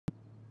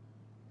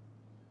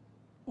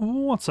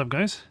What's up,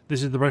 guys?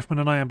 This is the Rifleman,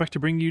 and I am back to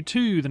bring you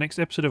to the next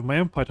episode of my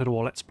Empire Total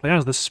War Let's Play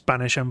as the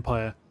Spanish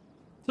Empire.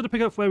 So to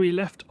pick up where we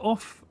left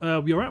off,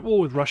 we are at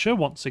war with Russia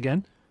once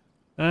again,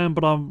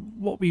 but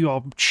what we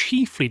are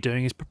chiefly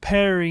doing is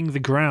preparing the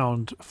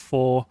ground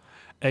for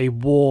a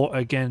war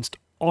against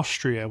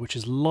Austria, which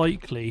is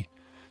likely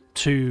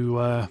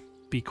to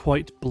be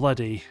quite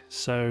bloody.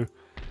 So,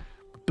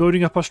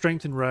 building up our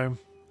strength in Rome,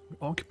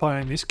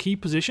 occupying this key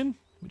position,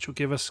 which will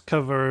give us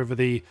cover over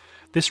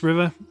this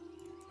river,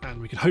 and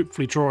we can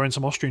hopefully draw in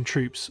some Austrian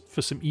troops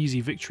for some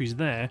easy victories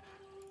there.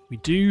 We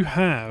do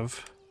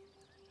have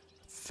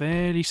a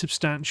fairly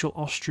substantial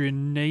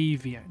Austrian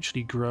navy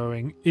actually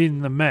growing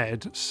in the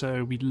Med,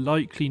 so we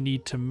likely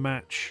need to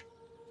match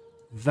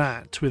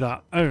that with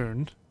our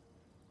own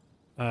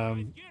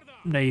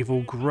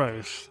naval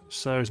growth.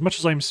 So as much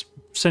as I'm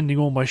sending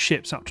all my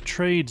ships out to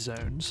trade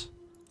zones,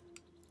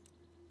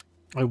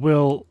 I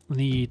will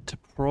need to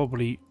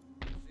probably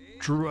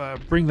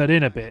bring that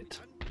in a bit.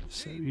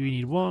 So we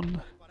need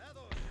one.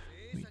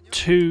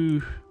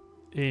 Two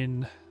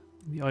in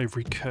the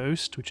Ivory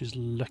Coast, which is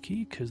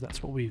lucky because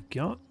that's what we've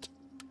got.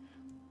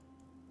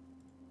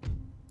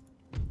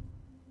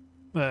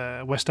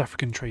 West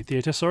African Trade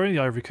Theatre, sorry. The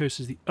Ivory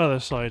Coast is the other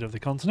side of the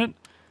continent.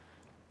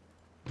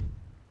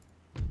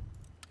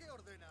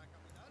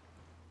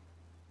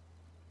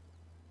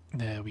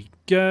 There we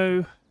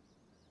go.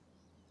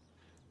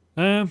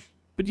 But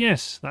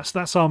yes,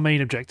 that's our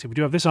main objective. We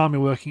do have this army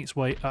working its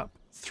way up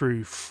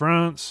through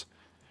France,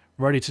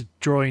 ready to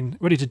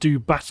do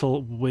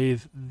battle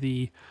with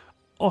the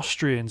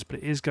Austrians, but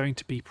it is going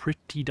to be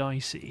pretty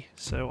dicey.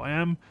 So I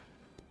am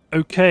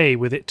okay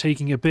with it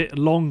taking a bit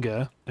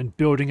longer and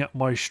building up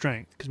my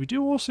strength, because we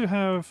do also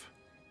have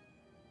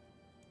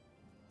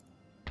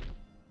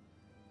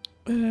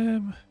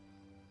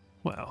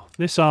well,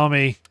 this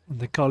army,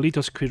 the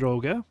Carlitos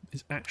Quiroga,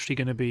 is actually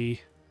going to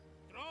be,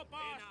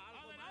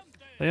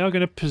 they are going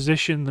to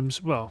position them,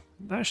 well,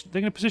 actually,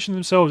 they're going to position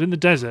themselves in the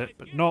desert,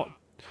 but not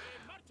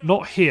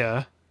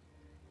here,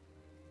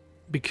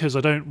 because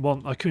I don't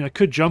want. I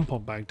could jump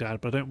on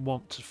Baghdad, but I don't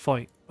want to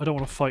fight. I don't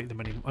want to fight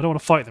them anymore. I don't want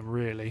to fight them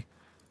really.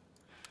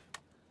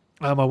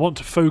 I want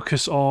to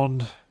focus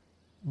on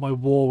my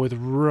war with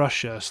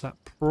Russia, so that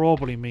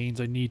probably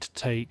means I need to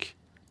take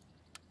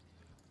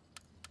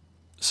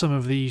some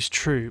of these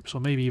troops,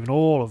 or maybe even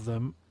all of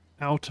them,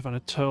 out of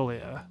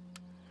Anatolia,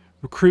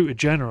 recruit a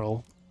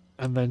general,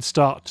 and then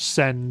start to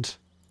send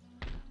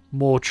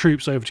more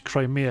troops over to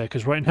Crimea,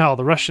 because right now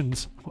the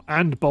Russians,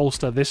 and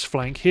bolster this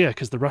flank here,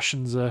 because the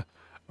Russians are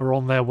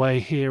on their way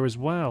here as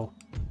well.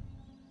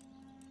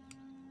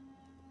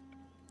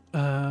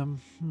 I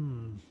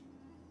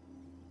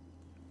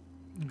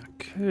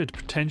could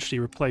potentially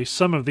replace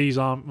some of these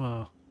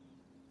now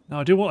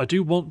I do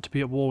want to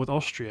be at war with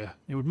Austria.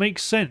 It would make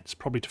sense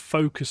probably to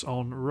focus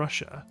on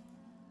Russia,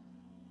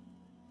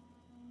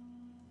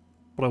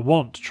 but I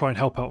want to try and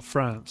help out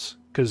France,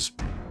 because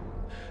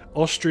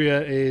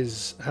Austria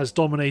has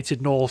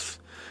dominated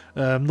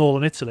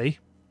northern Italy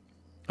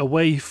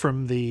away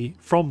from the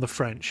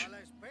French,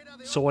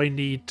 so I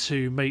need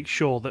to make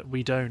sure that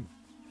we don't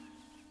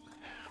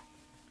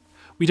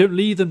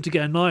leave them to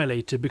get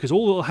annihilated, because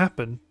all that will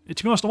happen,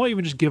 to be honest, I might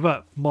even just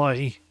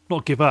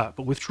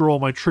but withdraw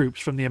my troops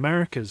from the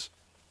Americas,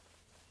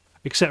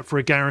 except for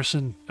a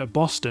garrison at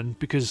Boston,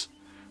 because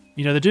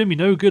they're doing me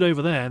no good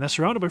over there and they're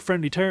surrounded by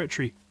friendly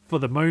territory for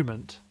the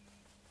moment.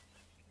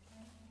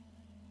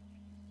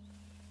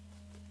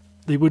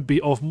 They would be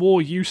of more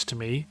use to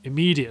me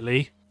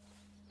immediately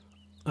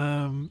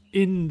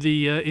in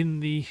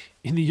the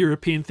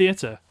European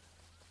theatre.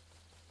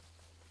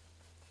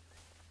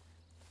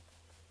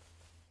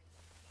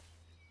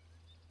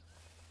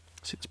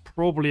 So it's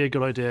probably a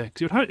good idea,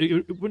 because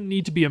it wouldn't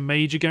need to be a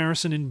major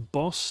garrison in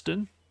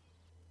Boston.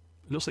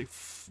 It looks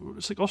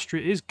like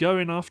Austria is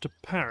going after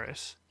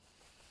Paris.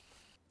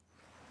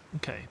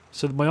 Okay,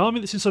 so my army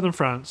that's in southern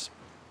France,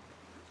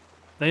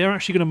 they are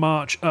actually going to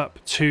march up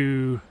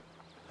to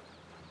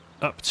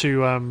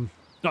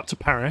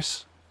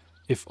Paris.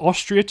 If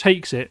Austria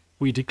takes it,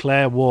 we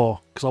declare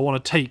war, because I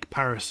want to take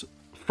Paris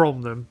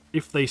from them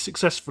if they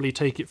successfully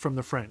take it from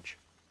the French,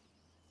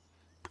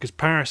 because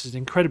Paris is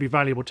incredibly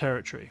valuable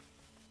territory.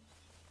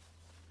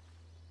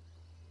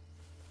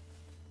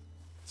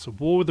 So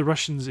war with the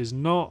Russians is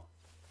not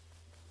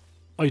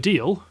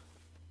ideal.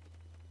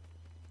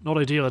 Not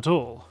ideal at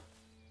all.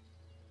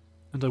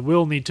 And I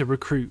will need to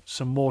recruit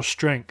some more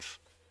strength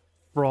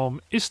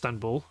from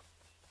Istanbul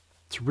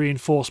to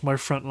reinforce my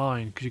front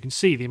line, because you can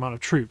see the amount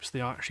of troops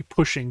they are actually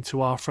pushing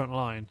to our front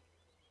line.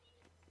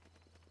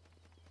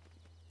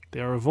 They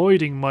are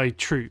avoiding my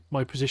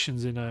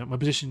positions in my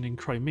position in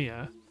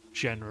Crimea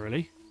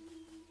generally,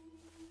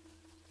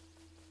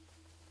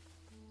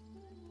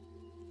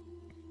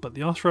 but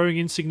they are throwing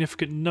in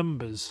significant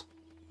numbers.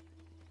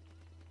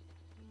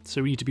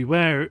 So we need to be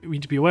aware. We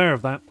need to be aware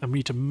of that, and we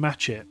need to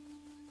match it.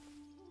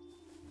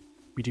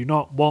 We do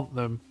not want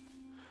them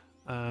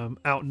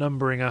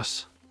outnumbering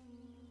us.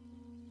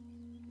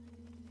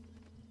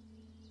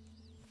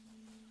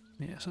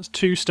 Yeah, so that's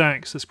 2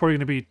 stacks. That's probably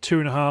going to be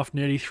 2.5,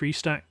 nearly 3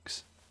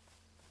 stacks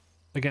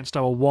against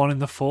our 1 in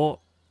the fort.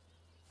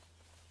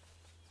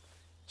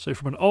 So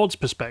from an odds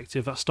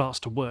perspective, that starts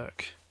to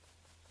work.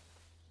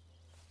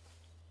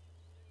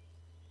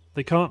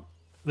 They can't.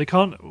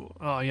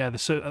 Oh yeah,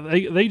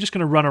 they just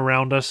going to run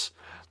around us.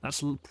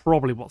 That's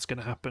probably what's going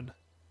to happen.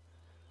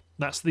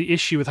 That's the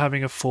issue with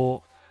having a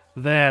fort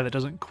there that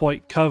doesn't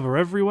quite cover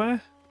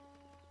everywhere.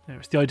 You know,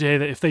 it's the idea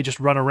that if they just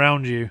run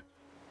around you...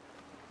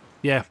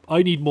 Yeah,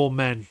 I need more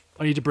men.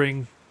 I need to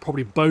bring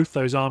probably both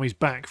those armies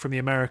back from the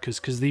Americas,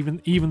 because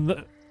even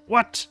the...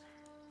 What?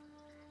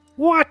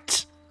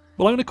 What?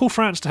 Well, I'm going to call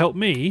France to help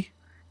me.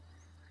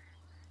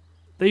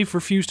 They've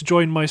refused to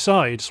join my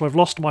side, so I've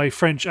lost my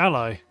French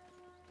ally.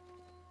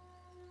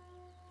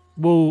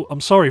 Well,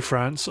 I'm sorry,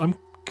 France. I'm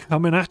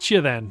coming at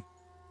you then.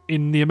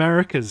 In the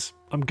Americas.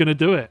 I'm going to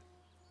do it.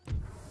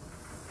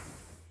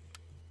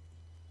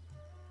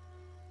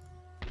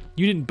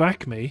 You didn't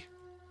back me.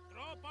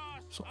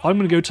 So I'm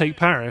going to go take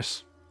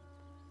Paris.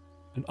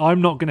 And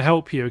I'm not going to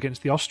help you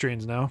against the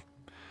Austrians now.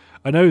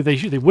 I know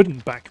they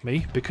wouldn't back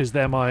me because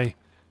they're my...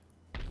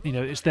 You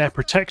know, it's their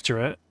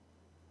protectorate.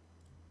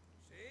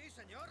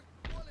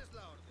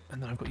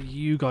 And then I've got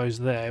you guys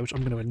there, which I'm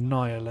going to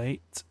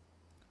annihilate.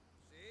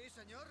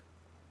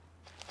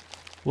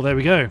 Well, there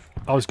we go.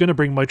 I was going to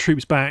bring my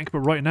troops back,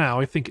 but right now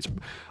I think it's...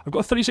 I've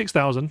got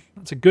 36,000.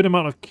 That's a good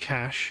amount of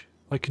cash.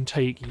 I can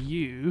take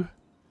you...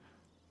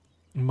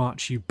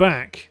 march you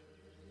back.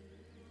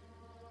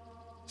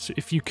 So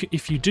if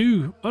you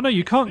do... Oh no,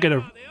 you can't get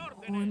a...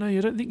 Oh no, I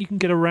don't think you can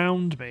get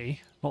around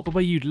me. Not the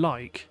way you'd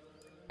like.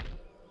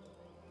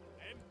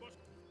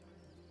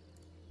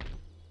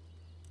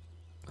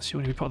 So you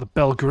want to be part of the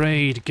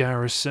Belgrade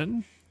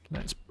garrison.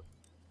 Let's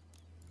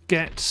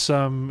get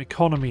some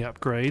economy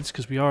upgrades,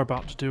 because we are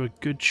about to do a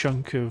good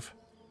chunk of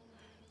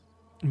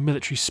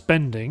military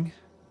spending.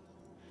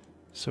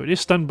 So it is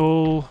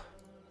Istanbul.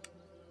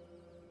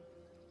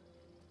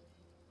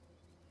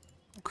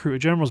 Recruit a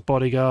general's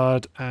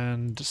bodyguard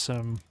and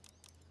some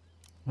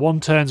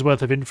 1 turn's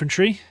worth of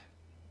infantry.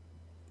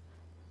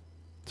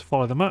 To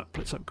follow them up,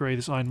 let's upgrade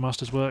this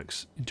Ironmaster's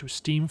Works into a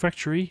steam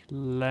factory.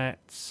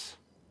 Let's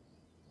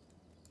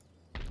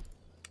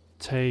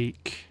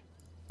take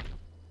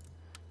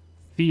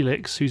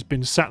Felix, who's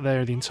been sat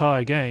there the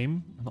entire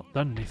game and not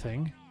done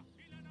anything.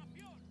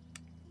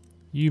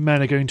 You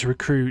men are going to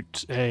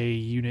recruit a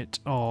unit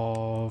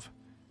of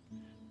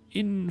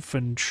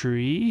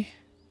infantry.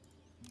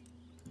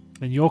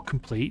 Then you're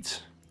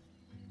complete.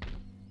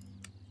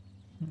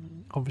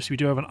 Obviously we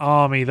do have an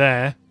army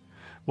there.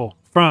 Well,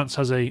 France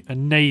has a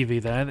navy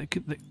there that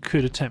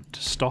could attempt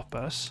to stop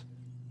us.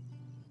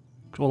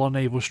 All our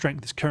naval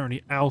strength is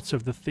currently out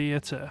of the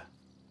theatre.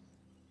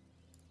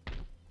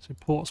 So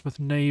Portsmouth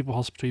Naval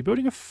Hospital. You're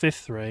building a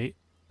 5th rate.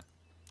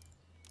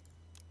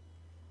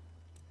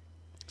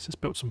 Let's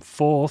just build some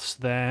 4ths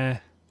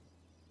there.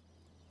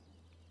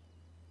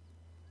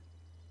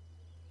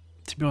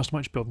 To be honest, I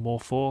might just build more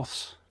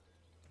 4ths.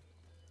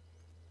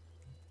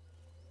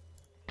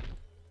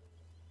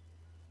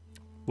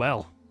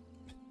 Well,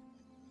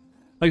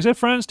 like I said,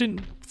 France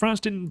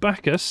didn't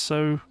back us,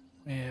 so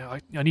yeah,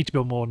 I need to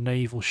build more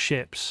naval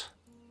ships.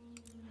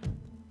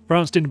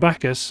 France didn't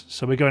back us,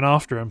 so we're going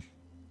after them.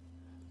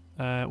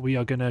 We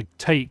are going to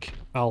take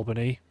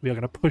Albany. We are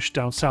going to push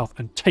down south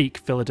and take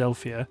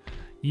Philadelphia.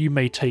 You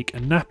may take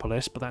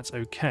Annapolis, but that's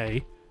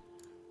okay.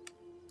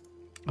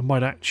 I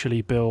might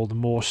actually build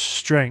more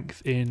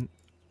strength in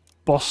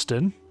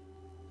Boston.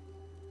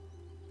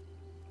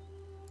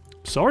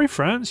 Sorry,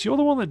 France, you're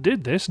the one that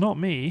did this, not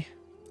me.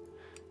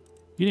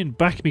 You didn't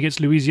back me against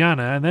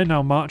Louisiana, and they're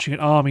now marching an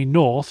army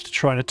north to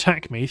try and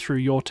attack me through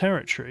your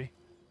territory.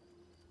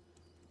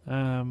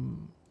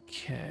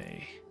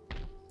 Okay.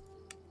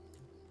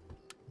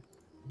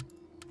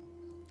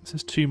 This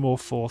is 2 more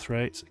 4th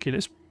rates. Okay,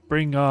 let's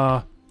bring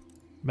our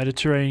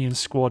Mediterranean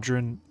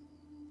squadron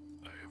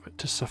over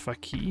to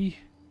Safaki.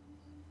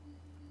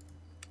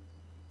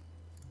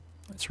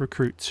 Let's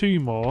recruit 2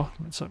 more.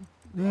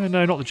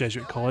 No, not the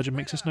Jesuit College. It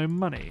makes us no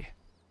money.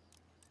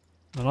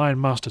 An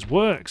Ironmaster's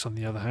Works, on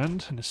the other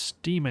hand, and a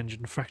steam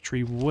engine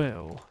factory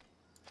will.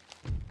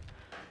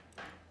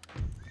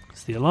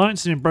 So the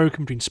alliance has been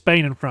broken between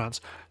Spain and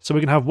France. So we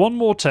can have 1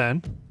 more turn,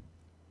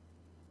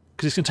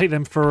 because it's going to take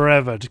them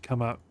forever to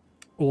come up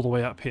all the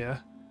way up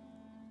here.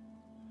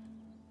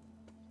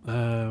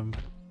 I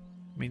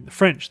mean, the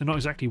French, they're not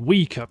exactly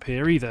weak up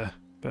here either,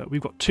 but we've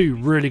got 2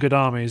 really good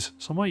armies,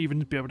 so I might even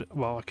be able to...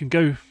 Well, I can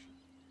go...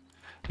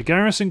 The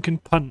garrison can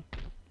punt...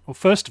 Well,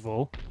 first of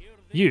all,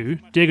 you,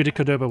 Diego de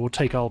Cordoba, will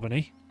take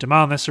Albany,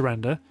 demand their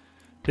surrender.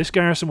 This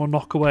garrison will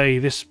knock away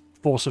this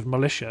force of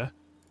militia,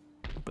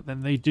 but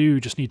then they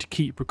do just need to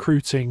keep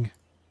recruiting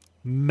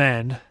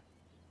men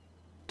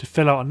to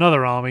fill out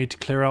another army to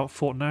clear out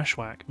Fort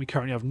Nashwack. We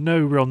currently have no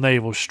real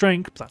naval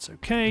strength, but that's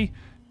okay.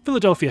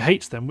 Philadelphia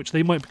hates them, which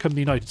they might become the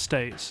United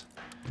States.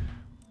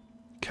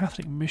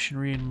 Catholic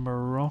missionary in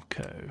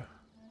Morocco.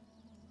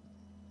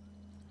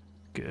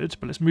 Good,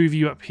 but let's move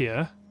you up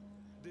here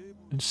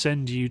and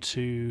send you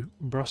to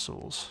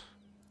Brussels.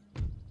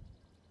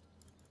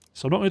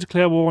 So I'm not going to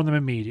declare war on them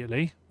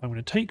immediately. I'm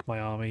going to take my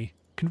army,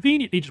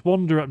 conveniently just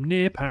wander up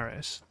near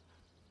Paris.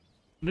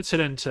 Let's hit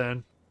end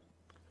turn.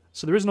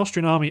 So there is an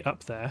Austrian army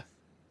up there.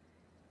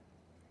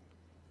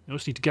 You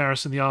also need to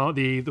garrison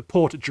the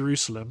port at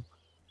Jerusalem.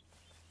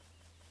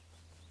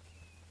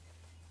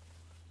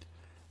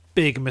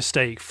 Big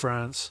mistake,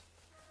 France.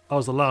 I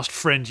was the last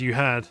friend you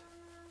had.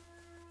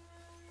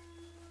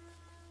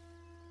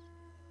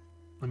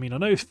 I mean, I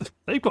know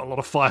they've got a lot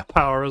of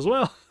firepower as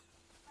well.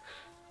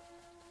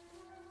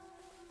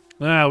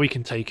 Ah, we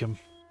can take them.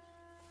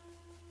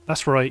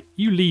 That's right,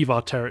 you leave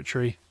our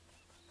territory.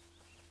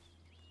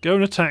 Go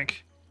and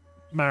attack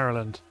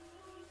Maryland.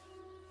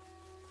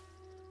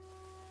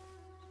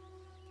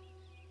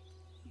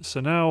 So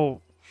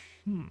now...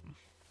 Yeah,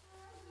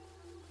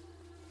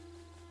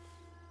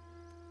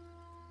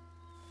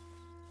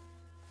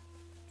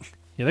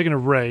 they're going to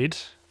raid.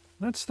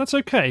 That's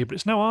okay, but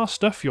it's now our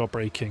stuff you're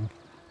breaking.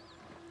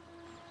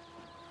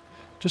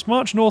 Just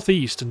march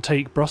northeast and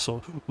take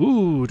Brussels.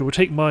 Ooh, do we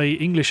take my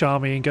English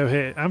army and go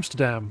hit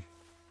Amsterdam?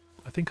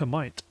 I think I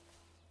might.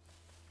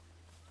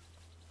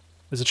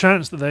 There's a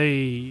chance that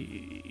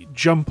they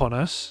jump on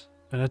us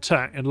and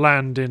attack and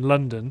land in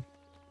London.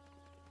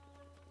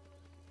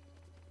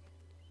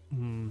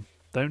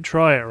 Don't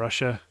try it,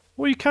 Russia.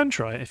 Well, you can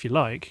try it if you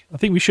like. I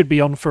think we should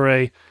be on for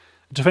a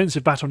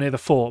defensive battle near the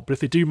fort, but if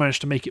they do manage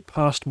to make it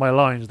past my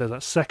lines, there's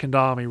that second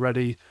army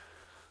ready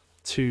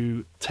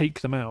to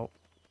take them out.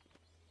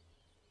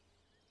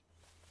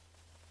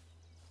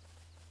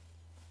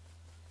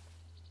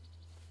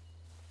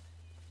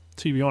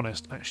 To be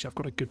honest, actually,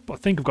 I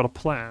think I've got a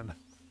plan.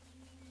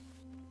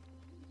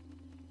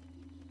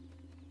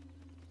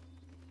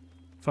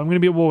 If I'm going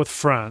to be at war with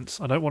France,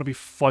 I don't want to be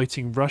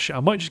fighting Russia. I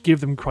might just give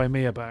them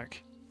Crimea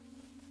back.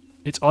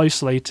 It's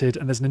isolated,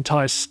 and there's an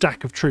entire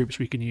stack of troops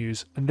we can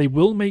use. And they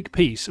will make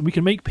peace, and we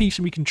can make peace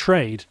and we can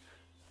trade.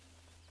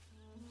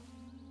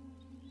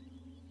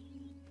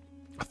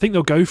 I think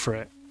they'll go for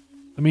it.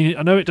 I mean,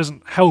 I know it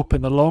doesn't help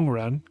in the long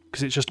run,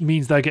 because it just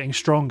means they're getting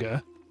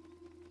stronger.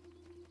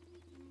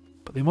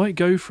 But they might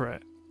go for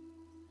it.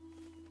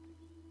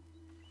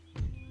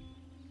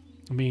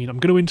 I mean, I'm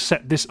going to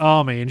intercept this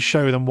army and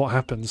show them what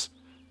happens.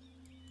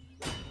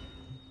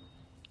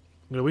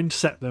 I'm going to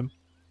intercept them,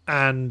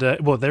 and,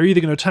 well, they're either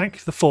going to attack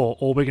the fort,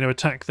 or we're going to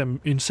attack them,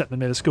 intercept them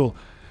near the school.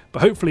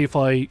 But hopefully if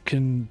I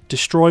can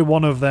destroy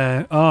one of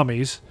their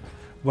armies,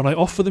 when I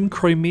offer them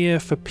Crimea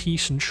for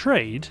peace and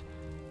trade,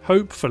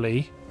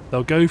 hopefully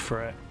they'll go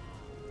for it.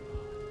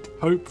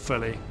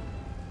 Hopefully.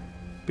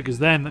 Because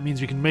then that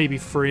means we can maybe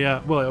free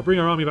up... Well, I'll bring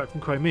our army back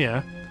from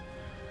Crimea,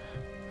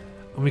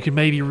 and we can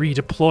maybe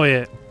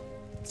redeploy it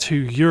to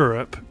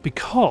Europe,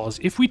 because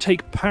if we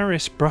take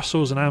Paris,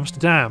 Brussels and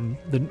Amsterdam,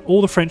 then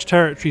all the French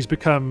territories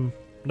become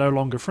no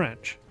longer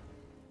French.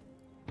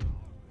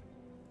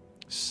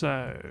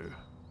 So...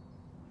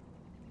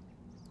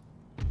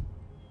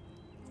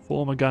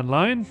 form a gun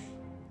line.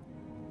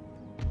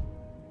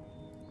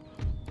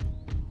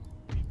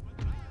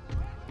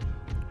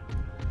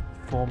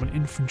 Form an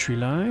infantry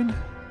line.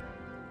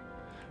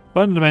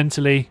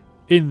 Fundamentally,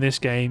 in this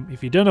game,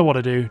 if you don't know what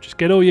to do, just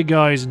get all your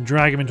guys and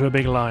drag them into a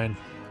big line.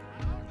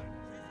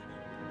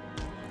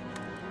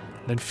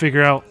 Then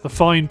figure out the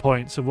fine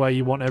points of where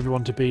you want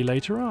everyone to be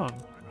later on.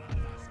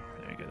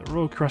 There we go, the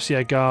Royal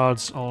Cuirassier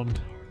Guards on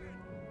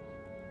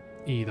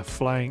either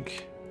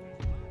flank.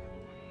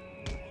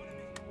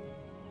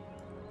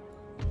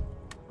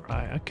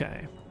 Right,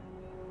 okay.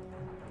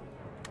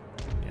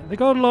 Yeah, they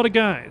got a lot of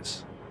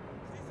guys.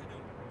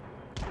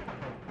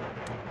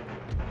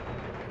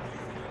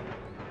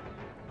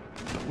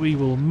 But we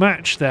will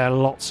match their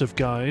lots of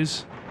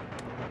guys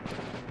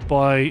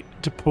by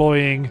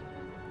deploying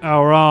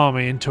our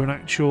army into an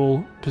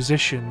actual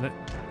position that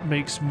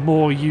makes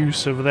more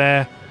use of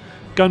their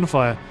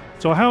gunfire.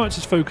 So our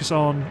howitzers focus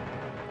on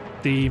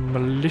the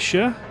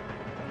militia.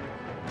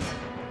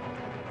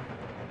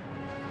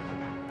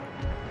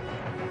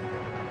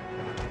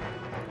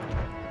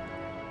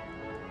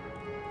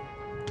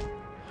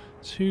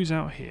 So who's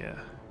out here?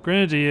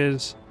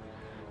 Grenadiers,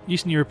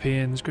 Eastern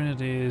Europeans,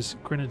 Grenadiers,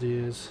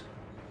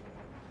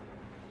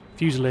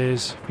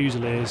 Fusiliers,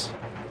 Fusiliers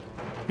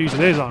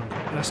aren't.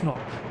 That's not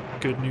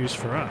good news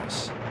for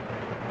us.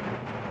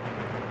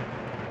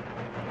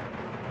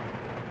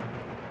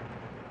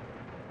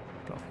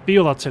 But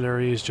field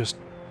artillery is just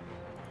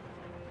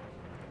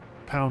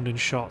pounding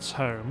shots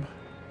home.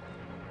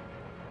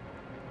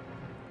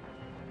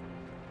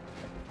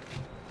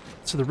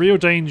 So the real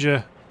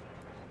danger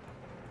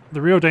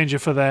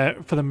for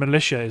the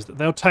militia is that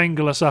they'll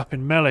tangle us up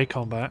in melee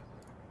combat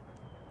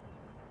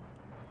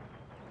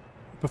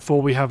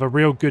before we have a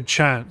real good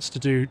chance to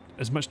do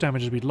as much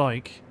damage as we'd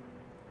like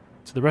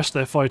to the rest of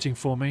their fighting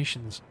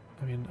formations.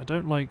 I mean, I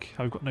don't like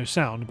how I've got no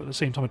sound, but at the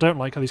same time I don't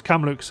like how these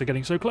Kamluks are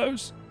getting so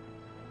close.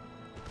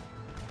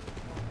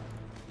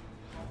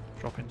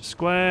 Drop into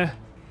square.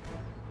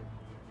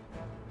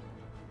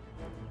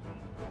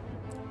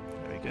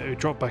 There we go,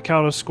 drop back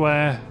out of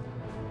square.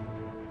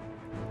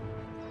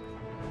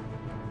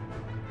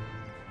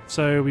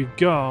 So we've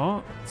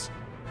got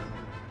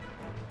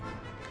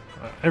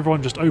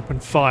Everyone just open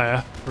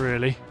fire,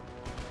 really.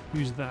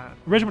 Who's that?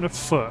 Regiment of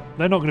Foot.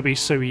 They're not going to be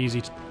so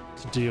easy to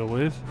deal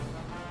with.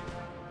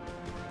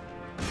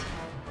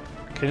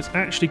 Okay, let's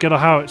actually get our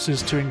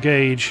howitzers to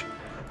engage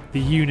the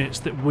units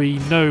that we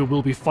know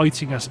will be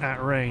fighting us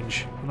at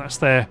range. And that's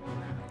their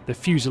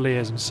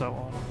fusiliers and so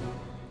on.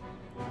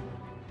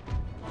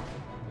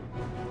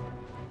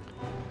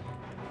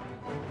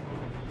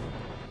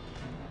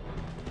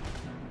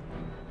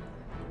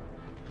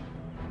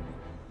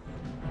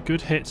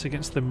 Good hits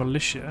against the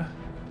militia.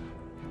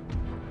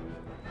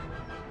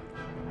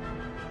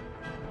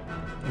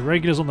 The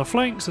regulars on the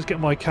flanks. Let's get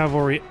my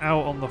cavalry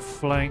out on the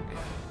flank.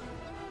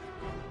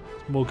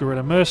 More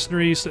guerrilla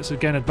mercenaries. Let's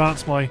again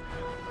advance my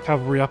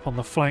cavalry up on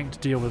the flank to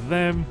deal with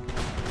them.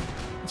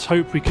 Let's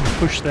hope we can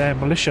push their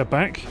militia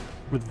back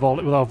with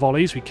our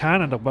volleys. We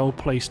can, and a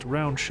well-placed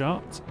round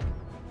shot.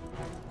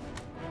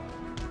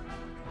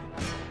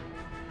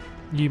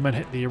 You men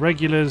hit the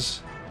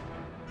irregulars.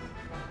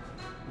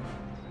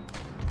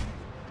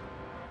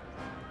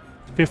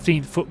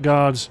 15th Foot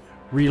Guards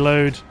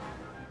reload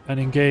and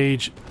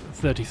engage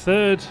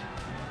 33rd.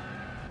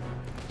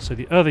 So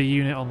the other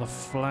unit on the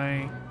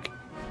flank.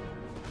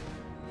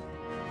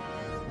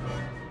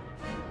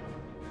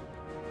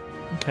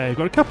 Okay, we've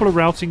got a couple of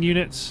routing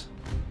units.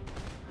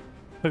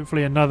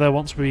 Hopefully another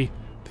once we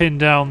pin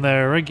down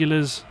their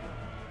irregulars.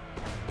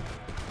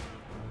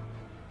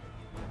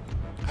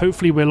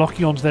 Hopefully we're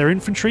locking onto their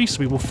infantry, so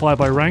we will fire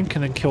by rank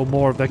and then kill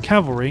more of their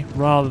cavalry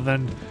rather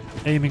than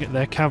aiming at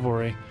their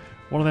cavalry.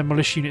 One of their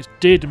militia units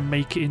did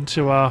make it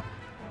into our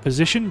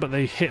position, but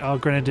they hit our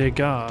grenadier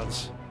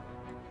guards.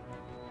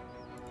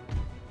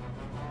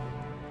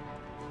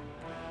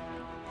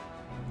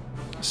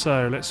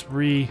 So let's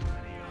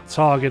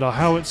re-target our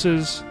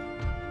howitzers.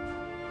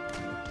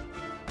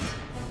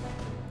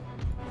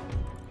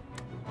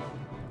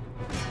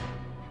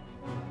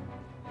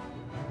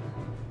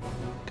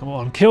 Come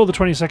on, kill the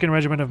 22nd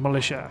Regiment of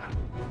Militia.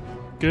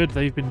 Good,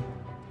 they've been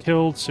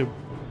killed, so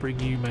bring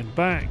you men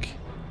back.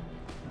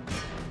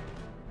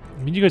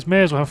 I mean, you guys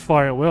may as well have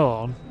fire at will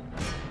on.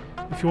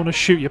 If you want to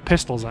shoot your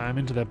pistols at them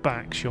into their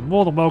backs, you're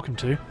more than welcome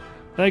to.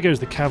 There goes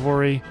the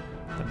cavalry.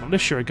 The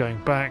militia are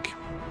going back.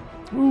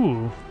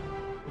 Ooh.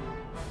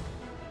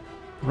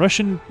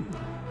 Russian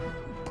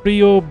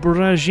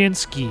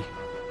Preobrazhensky,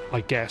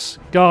 I guess.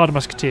 Guard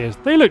musketeers.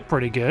 They look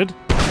pretty good.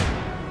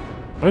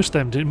 Most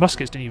of them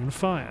muskets didn't even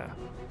fire.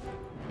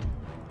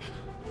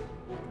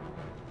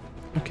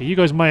 Okay, you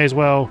guys may as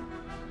well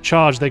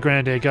charge their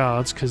grenadier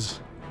guards, because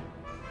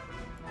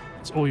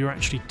that's all you're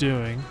actually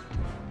doing.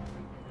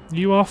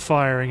 You are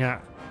firing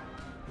at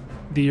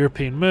the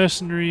European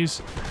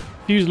mercenaries.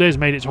 Fusiliers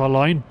made it to our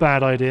line.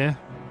 Bad idea.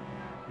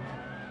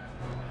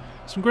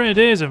 Some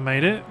grenadiers have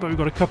made it, but we've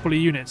got a couple of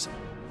units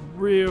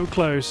real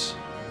close.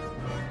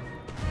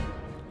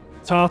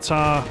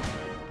 Tartar,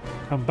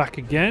 come back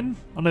again.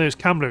 I know those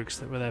Kamluks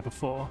that were there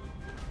before.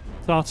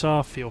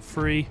 Tartar, feel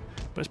free.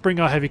 But let's bring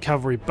our heavy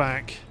cavalry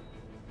back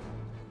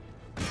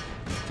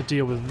to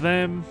deal with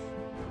them.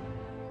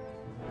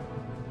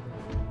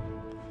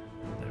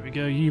 There we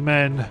go, you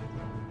men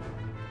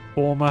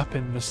form up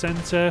in the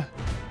centre.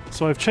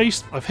 So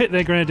I've hit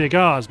their grenadier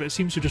guards, but it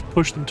seems to just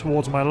push them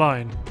towards my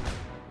line.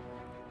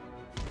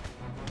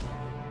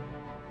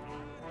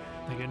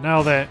 There you go,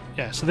 now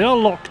so they are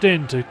locked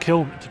in to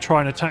kill me, to try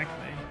and attack me.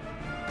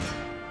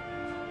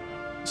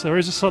 So there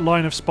is a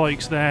line of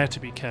spikes there to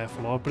be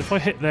careful of, but if I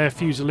hit their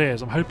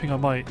fusiliers, I'm hoping I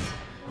might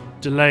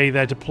delay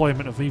their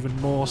deployment of even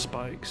more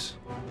spikes.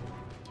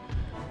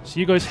 So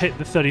you guys hit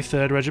the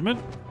 33rd Regiment.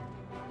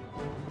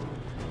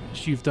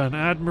 Which you've done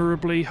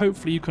admirably.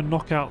 Hopefully you can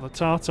knock out the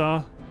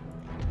Tartar.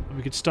 And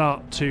we could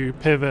start to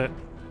pivot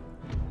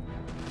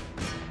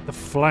the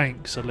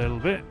flanks a little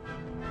bit.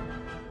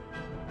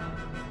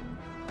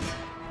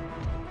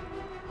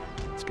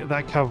 Let's get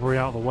that cavalry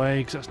out of the way,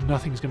 because that's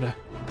nothing good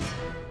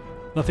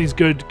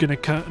is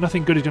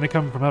gonna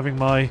come from having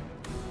my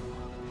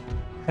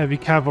heavy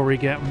cavalry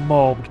get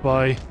mobbed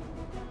by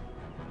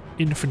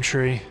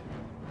infantry.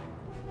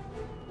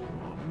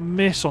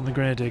 Miss on the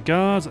grenadier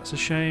guards, that's a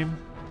shame.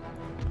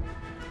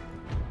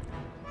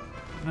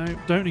 No,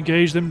 don't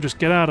engage them, just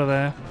get out of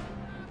there.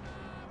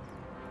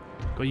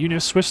 Got a unit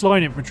of Swiss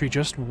line infantry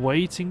just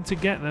waiting to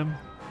get them.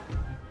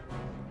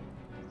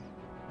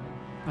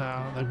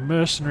 The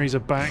mercenaries are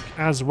back,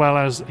 as well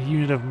as a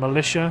unit of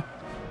militia.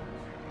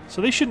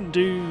 So they shouldn't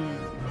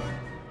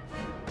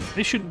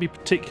be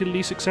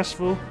particularly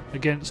successful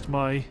against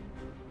my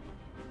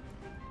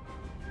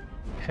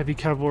heavy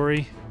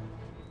cavalry.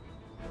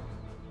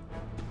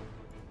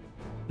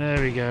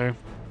 There we go.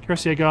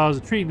 Cuirassier guards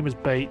are treating them as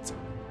bait.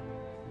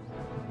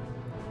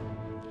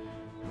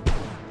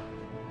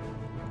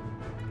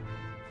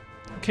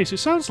 Okay, so it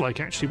sounds like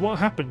actually what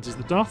happens is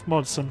the Darth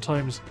mods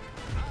sometimes,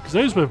 because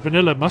those were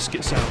vanilla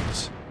musket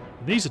sounds,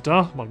 and these are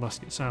Darth mod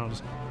musket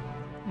sounds.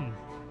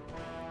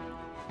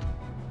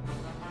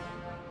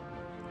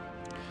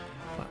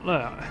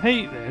 Look, I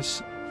hate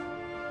this,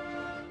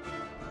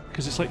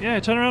 because it's like,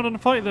 yeah, turn around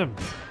and fight them.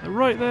 They're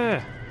right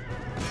there.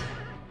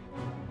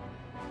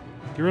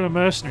 Guerrilla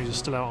mercenaries are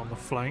still out on the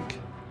flank.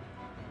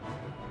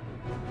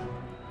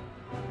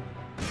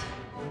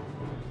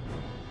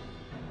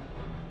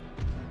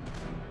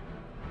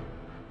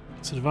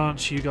 Let's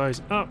advance you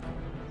guys up.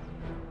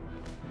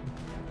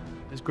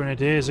 These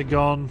grenadiers are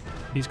gone.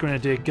 These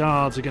grenadier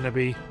guards are going to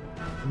be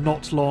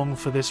not long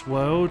for this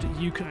world.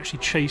 You can actually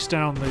chase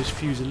down those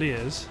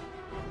fusiliers.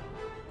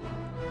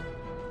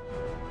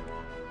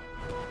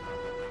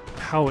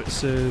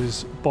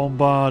 Howitzers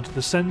bombard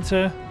the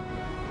centre.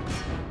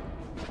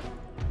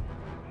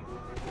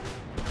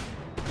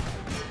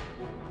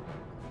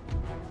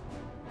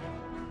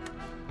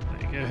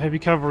 There you go. Heavy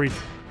cavalry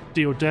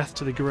deal death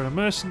to the guerrilla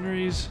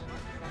mercenaries.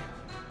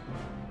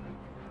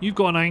 You've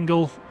got an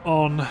angle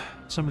on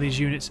some of these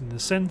units in the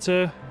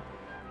centre.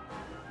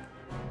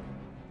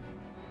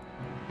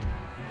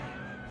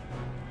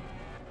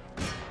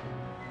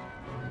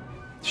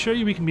 Show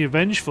you we can be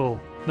vengeful.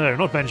 No,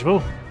 not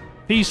vengeful.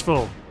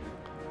 Peaceful.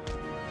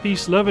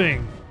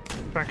 Peace-loving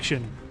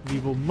faction. We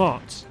will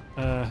not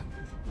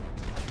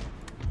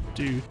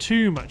do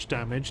too much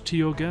damage to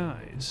your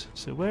guys.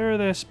 So where are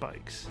their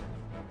spikes?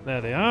 There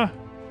they are.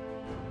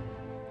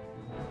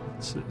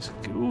 So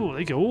ooh,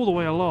 they go all the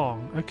way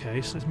along.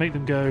 Okay, so let's make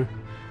them go.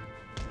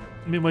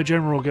 Make my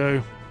general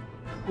go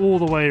all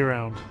the way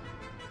around.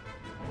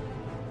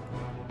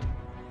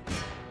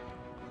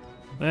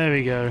 There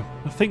we go.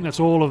 I think that's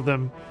all of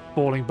them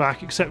falling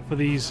back, except for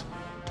these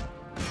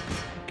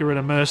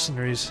guerrilla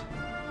mercenaries.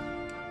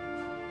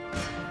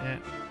 Yeah.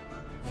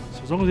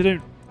 So as long as they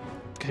don't...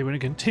 Okay, we're going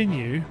to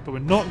continue, but we're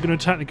not going to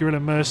attack the guerrilla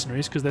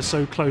mercenaries because they're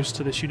so close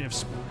to this unit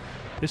of...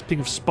 this ping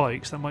of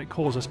spikes that might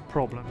cause us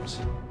problems.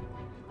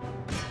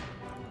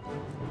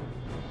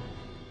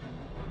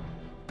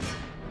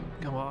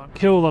 Come on,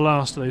 kill the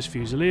last of those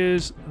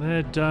fusiliers.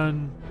 They're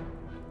done.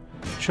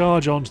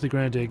 Charge on to the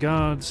grenadier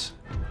guards.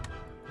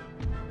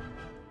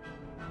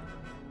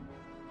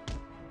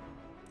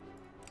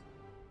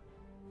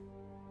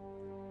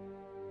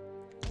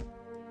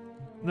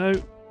 No.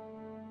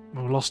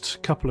 We've lost a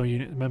couple of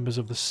unit members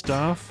of the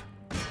staff.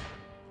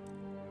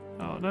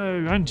 Oh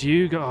no, and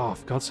you. Oh,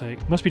 for God's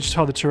sake. Must be just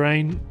how the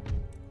terrain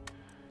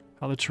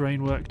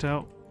worked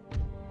out.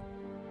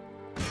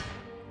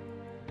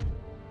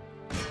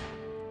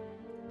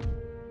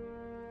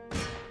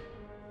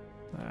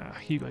 Ah,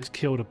 you guys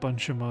killed a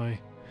bunch of my...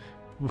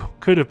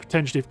 Could have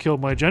potentially have killed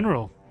my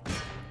general.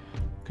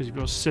 Because you've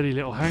got silly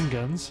little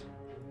handguns.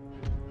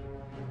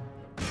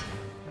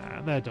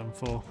 Ah, they're done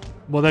for.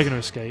 Well, they're going to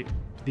escape.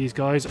 These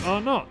guys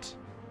are not.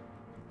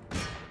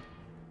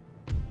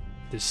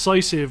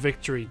 Decisive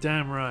victory,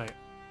 damn right.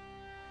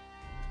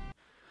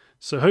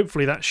 So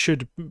hopefully that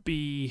should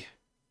be...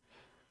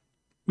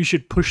 We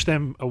should push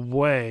them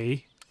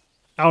away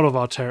out of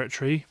our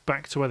territory,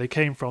 back to where they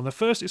came from. The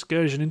first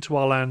excursion into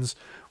our lands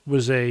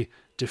was a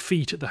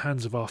defeat at the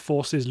hands of our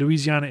forces.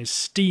 Louisiana is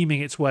steaming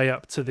its way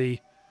up to the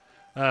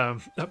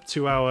up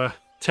to our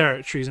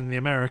territories in the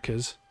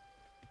Americas.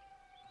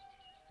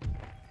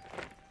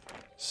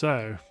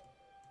 So,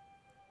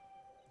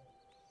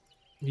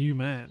 you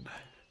men.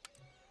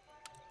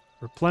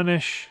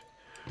 Replenish.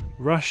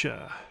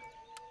 Russia.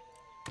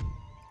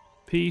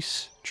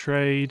 Peace,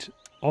 trade,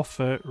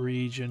 offer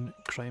region,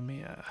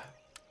 Crimea.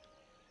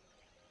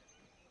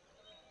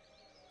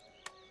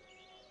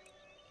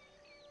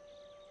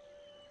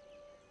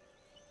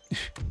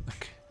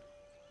 Okay.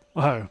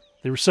 Oh,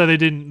 they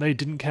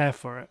didn't care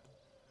for it.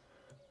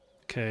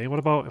 Okay, what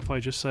about if I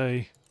just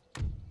say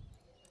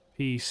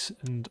peace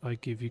and I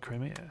give you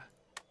Crimea?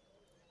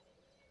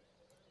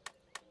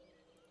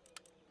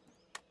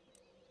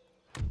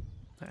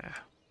 There.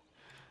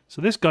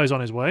 So this guy's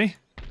on his way.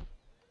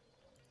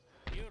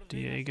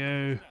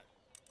 Diego.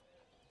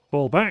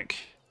 Fall back.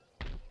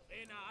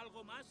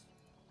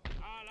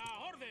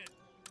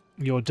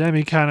 Your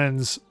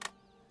demi-cannons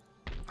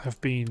have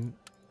been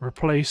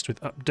replaced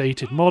with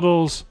updated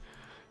models.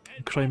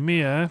 In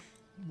Crimea,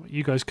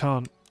 you guys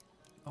can't,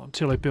 not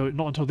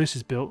until this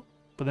is built,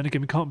 but then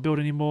again we can't build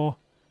any more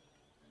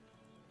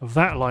of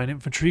that line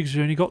infantry because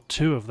we only got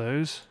 2 of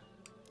those.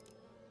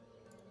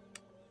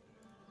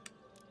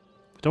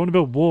 I don't want to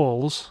build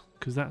walls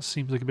because that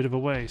seems like a bit of a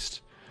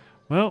waste.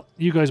 Well,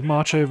 you guys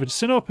march over to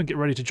Sinop and get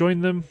ready to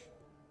join them.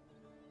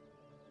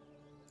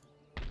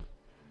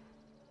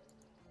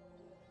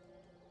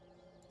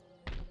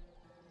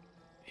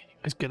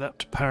 Let's get up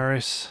to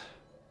Paris.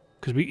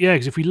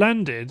 Because if we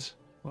landed...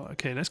 Well,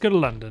 okay, let's go to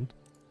London.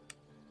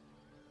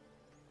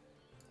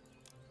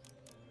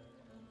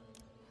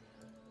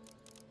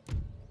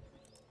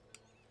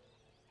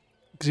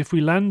 Because if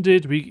we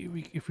landed,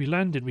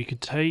 we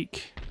could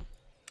take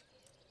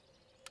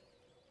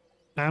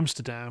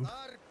Amsterdam.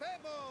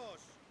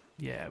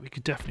 Yeah, we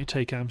could definitely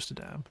take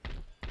Amsterdam. We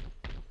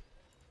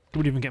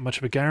wouldn't even get much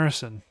of a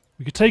garrison.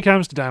 We could take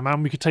Amsterdam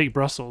and we could take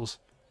Brussels.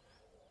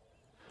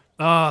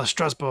 Ah,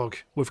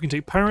 Strasbourg. Well, if we can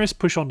take Paris,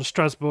 push on to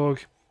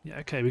Strasbourg. Yeah,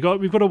 okay, we've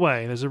got a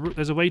way. There's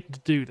a way to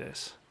do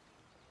this.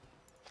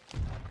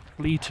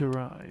 Fleet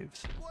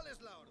arrives.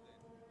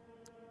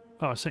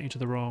 Oh, I sent you to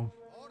the wrong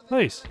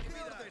place.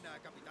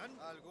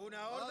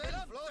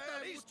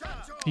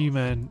 You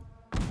men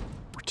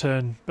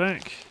return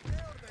back.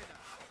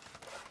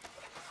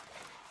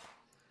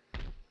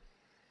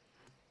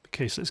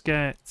 Okay, so let's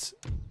get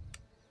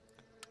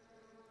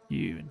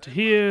you into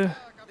here.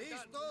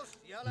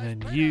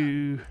 And then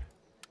you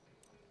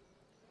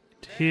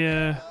into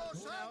here.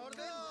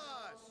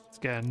 Let's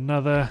get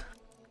another.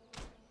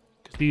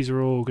 Because these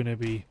are all going to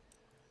be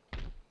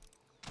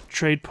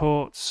trade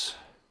ports.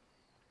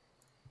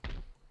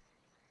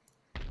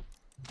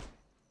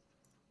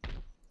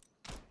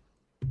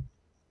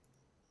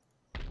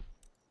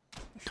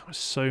 God,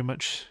 so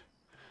much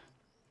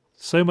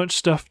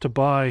stuff to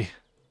buy.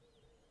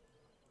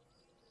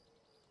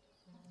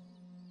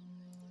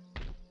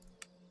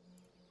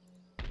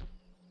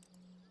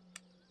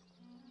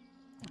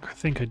 I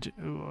think I do.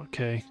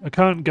 Okay, I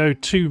can't go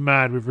too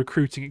mad with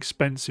recruiting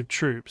expensive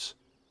troops.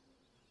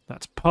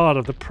 That's part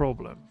of the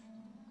problem.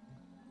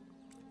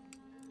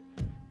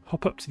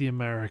 Hop up to the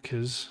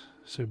Americas.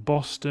 So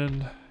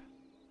Boston.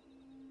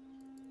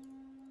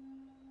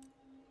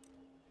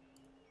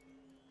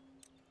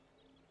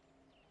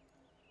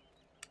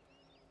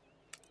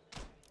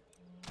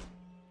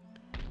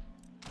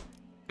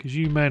 Because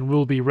you men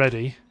will be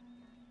ready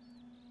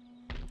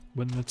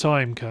when the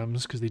time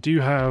comes, because they do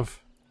have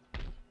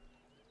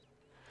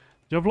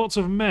lots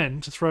of men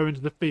to throw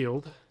into the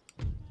field.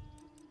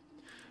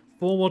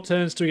 4 more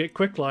turns to get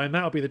quicklime,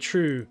 that'll be the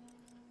true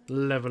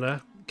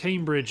leveller.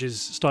 Cambridge has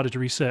started to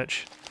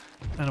research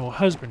animal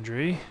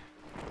husbandry.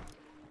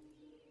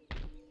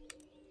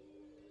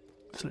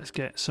 So let's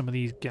get some of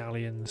these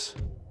galleons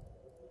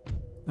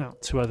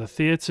out to other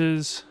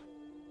theatres.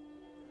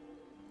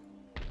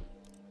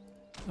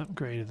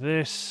 Upgrade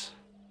this.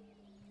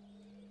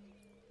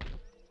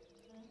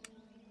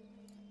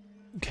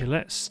 Okay,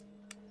 let's...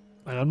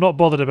 I'm not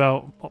bothered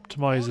about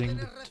optimizing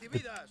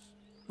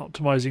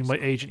my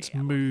agent's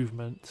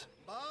movement.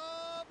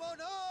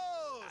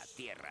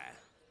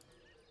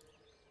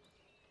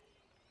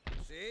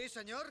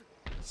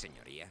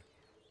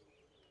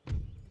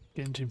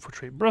 Getting to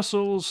infiltrate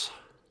Brussels.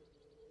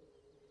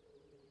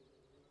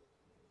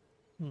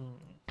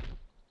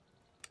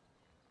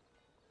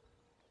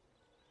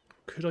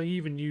 Could I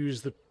even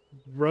use the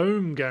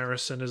Rome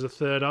garrison as a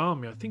third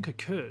army? I think I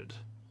could.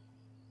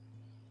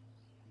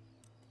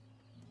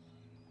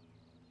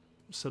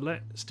 So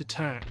let's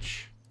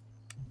detach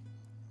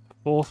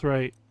 4th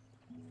rate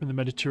from the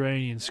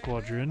Mediterranean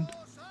squadron.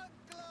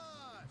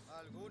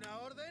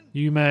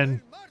 You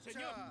men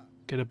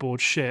get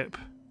aboard ship.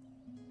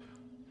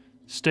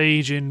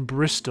 Stage in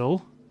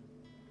Bristol.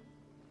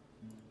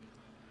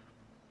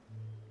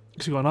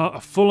 So we've got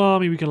a full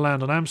army we can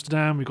land on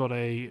Amsterdam. We've got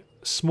a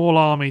small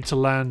army to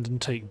land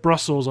and take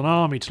Brussels, an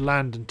army to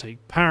land and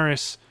take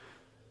Paris.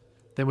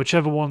 Then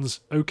whichever one's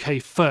okay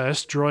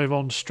first, drive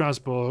on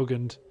Strasbourg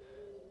and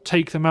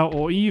take them out,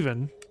 or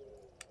even...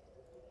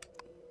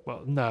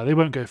 Well, no, they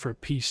won't go for a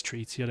peace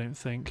treaty, I don't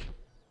think.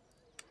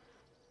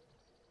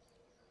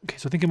 Okay,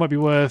 so I think it might be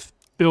worth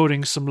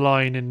building some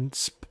line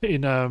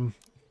in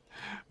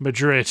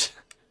Madrid.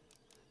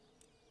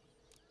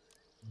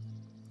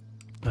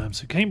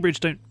 So Cambridge,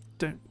 don't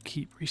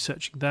keep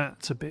researching that.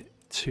 It's a bit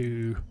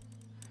too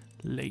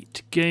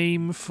late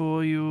game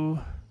for you.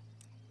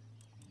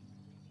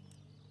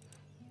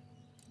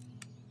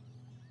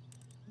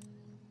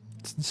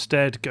 Let's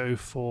instead go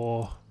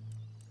for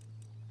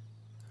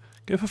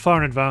far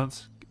in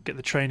advance. Get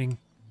the training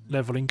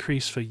level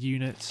increase for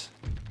units.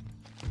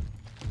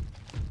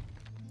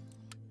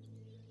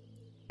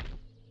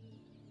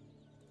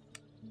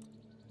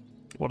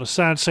 What a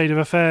sad state of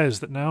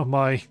affairs that now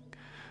my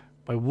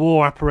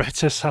war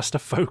apparatus has to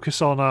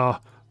focus on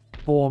our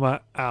former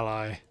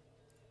ally.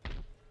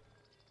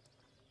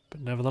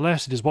 But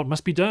nevertheless, it is what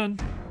must be done.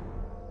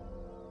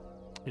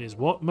 It is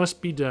what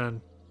must be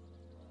done.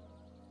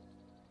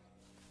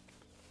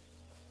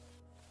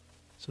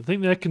 So I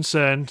think they're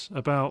concerned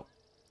about...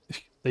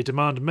 They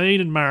demand Maine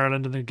and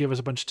Maryland and then give us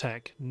a bunch of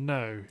tech.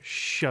 No,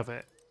 shove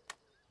it.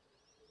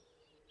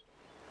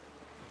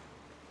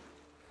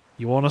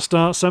 You want to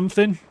start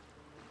something?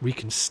 We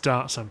can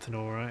start something,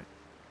 alright.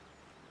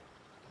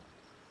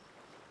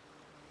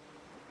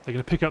 They're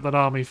going to pick up that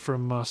army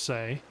from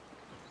Marseille.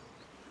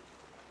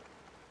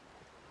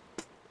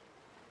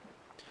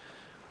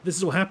 This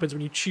is what happens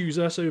when you choose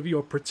us over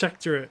your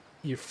protectorate,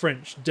 you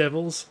French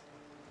devils.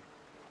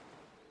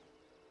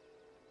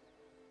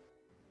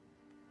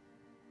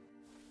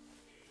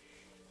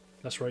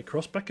 That's right,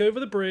 cross back over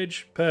the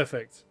bridge.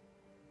 Perfect.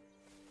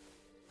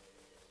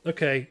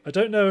 Okay, I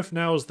don't know if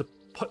now is the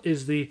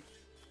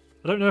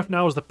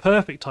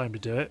perfect time to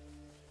do it,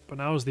 but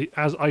now is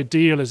as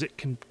ideal as it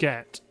can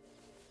get.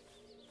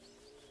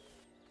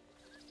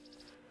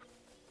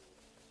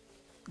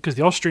 Because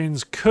the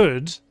Austrians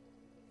could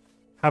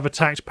have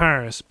attacked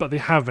Paris, but they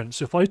haven't.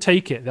 So if I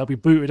take it, they'll be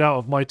booted out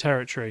of my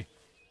territory.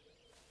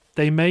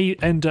 They may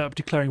end up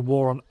declaring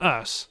war on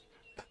us.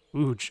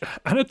 Ooh,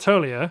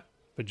 Anatolia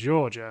for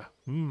Georgia.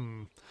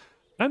 And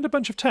a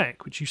bunch of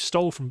tech, which you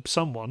stole from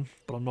someone,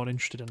 but I'm not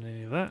interested in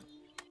any of that.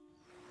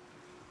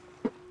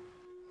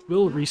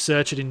 We'll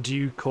research it in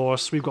due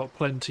course. We've got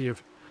plenty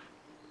of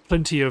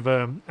plenty of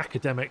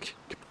academic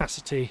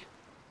capacity.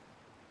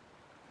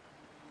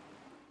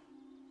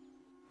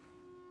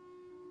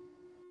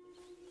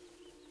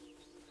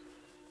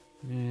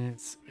 Yeah,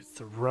 it's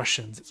the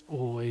Russians. It's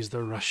always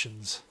the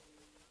Russians.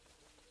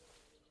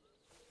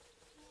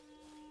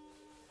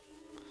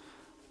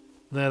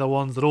 They're the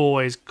ones that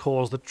always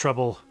cause the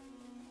trouble.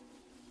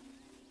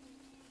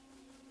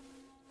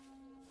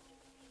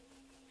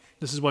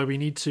 This is why we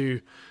need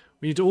to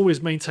always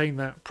maintain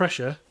that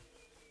pressure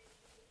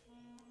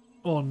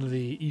on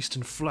the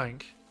eastern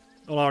flank,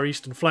 on our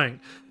eastern flank.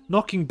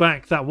 Knocking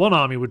back that one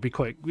army would be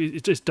quite.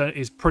 It just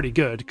is pretty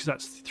good because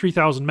that's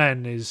 3,000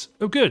 men. Is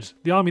good.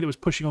 The army that was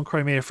pushing on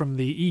Crimea from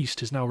the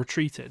east has now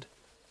retreated.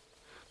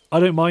 I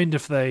don't mind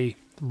if they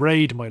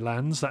raid my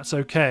lands. That's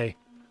okay.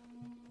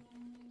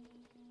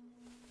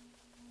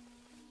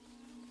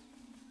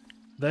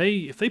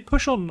 If they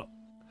push on.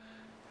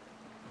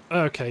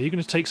 Okay, you're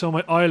going to take some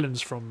of my islands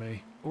from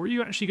me, or are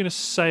you actually going to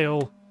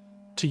sail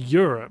to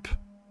Europe?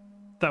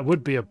 That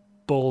would be a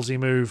ballsy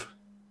move.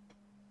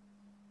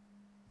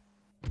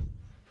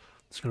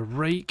 It's going to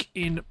rake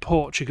in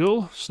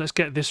Portugal. So let's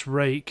get this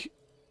rake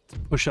to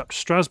push up to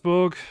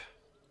Strasbourg.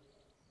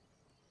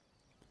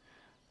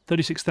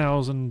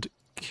 36,000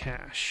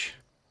 cash.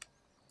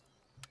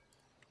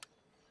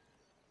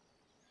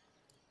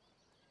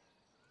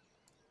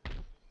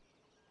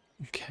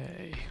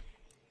 Okay.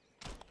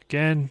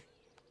 Again.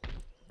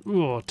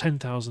 Ooh,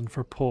 10,000 for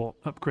a port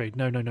upgrade.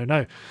 No, no, no,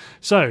 no.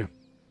 So,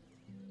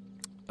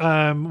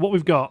 what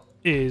we've got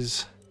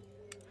is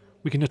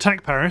we can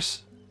attack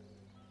Paris.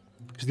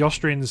 Because the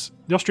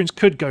Austrians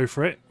could go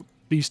for it.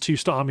 These two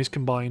armies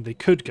combined, they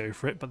could go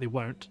for it, but they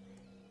won't.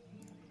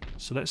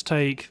 So let's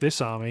take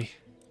this army.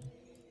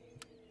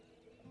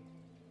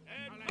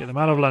 Get them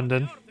out of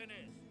London.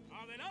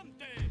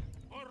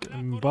 Get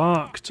them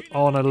embarked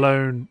on a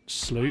lone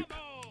sloop.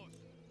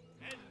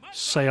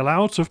 Sail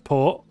out of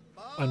port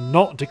and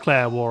not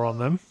declare war on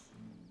them.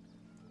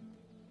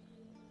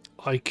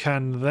 I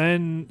can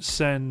then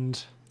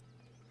send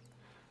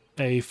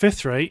a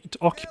fifth rate to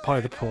occupy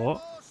the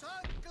port.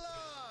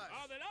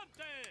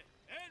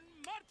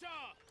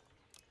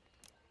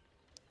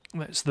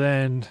 Let's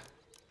then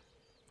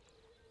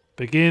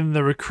begin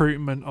the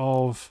recruitment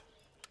of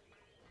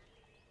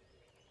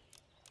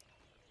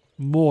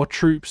more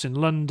troops in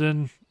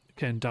London.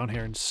 Again, down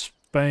here in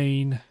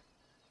Spain.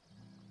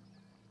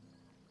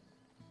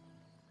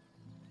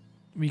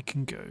 We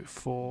can go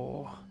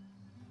for... I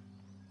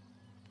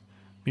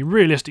mean,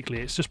 realistically,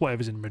 it's just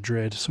whatever's in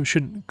Madrid, so we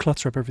shouldn't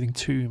clutter up everything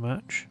too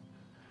much.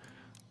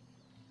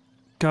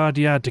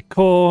 Guardia de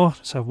Corps.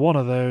 Let's have one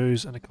of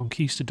those, and a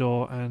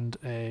Conquistador, and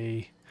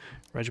a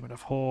regiment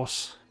of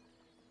horse.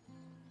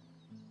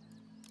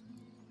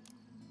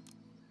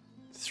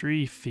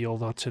 3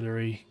 field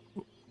artillery.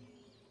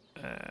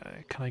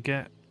 I can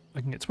get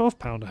 12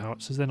 pounder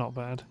howitzers, they're not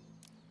bad.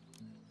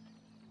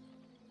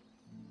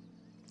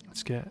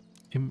 Let's get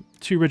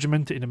 2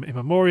 regimented in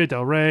Memoria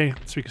del Rey,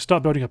 so we can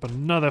start building up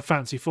another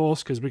fancy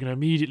force, because we're going to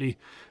immediately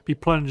be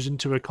plunged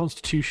into a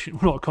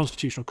not a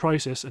constitutional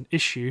crisis, an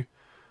issue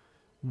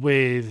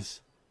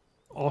with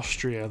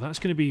Austria. That's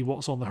going to be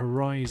what's on the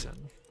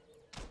horizon.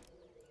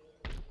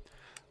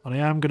 And I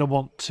am going to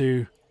want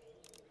to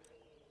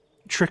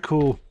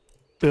trickle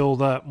build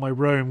up my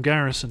Rome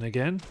garrison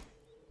again.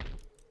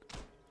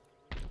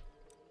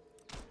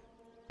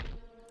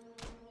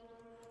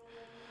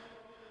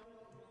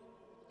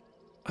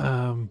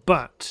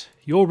 But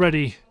you're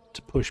ready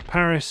to push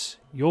Paris.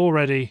 You're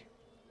ready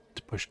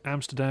to push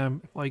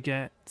Amsterdam. If I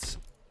get...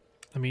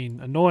 I mean,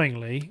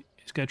 annoyingly,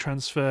 it's going to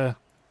transfer...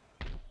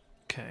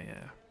 Okay,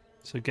 yeah.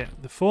 So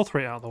get the 4th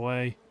rate out of the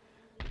way.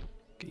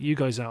 Get you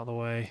guys out of the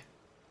way.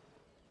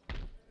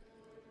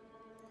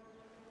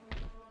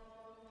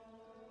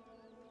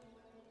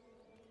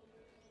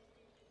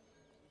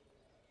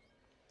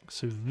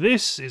 So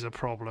this is a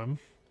problem.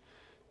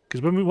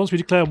 Because once we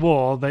declare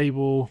war, they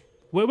will...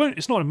 Well,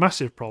 it's not a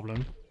massive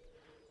problem.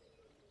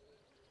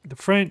 The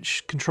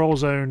French control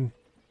zone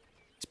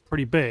is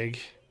pretty big.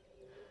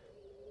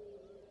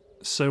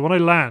 So when I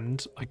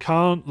land, I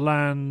can't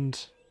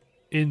land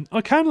in...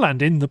 I can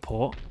land in the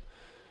port.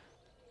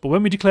 But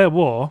when we declare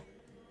war,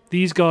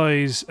 these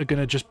guys are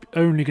going to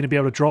only going to be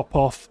able to drop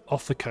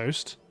off the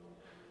coast.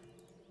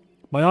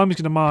 My army's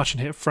going to march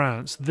and hit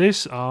France.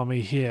 This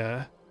army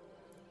here,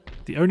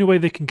 the only way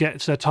they can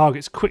get to their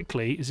targets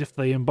quickly is if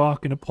they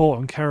embark in a port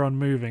and carry on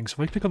moving. So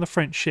if I click on the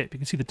French ship, you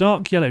can see the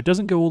dark yellow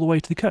doesn't go all the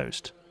way to the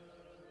coast.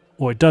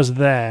 Or it does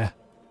there.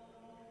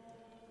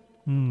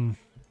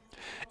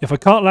 If I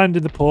can't land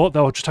in the port,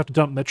 they'll just have to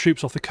dump their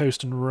troops off the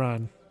coast and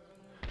run.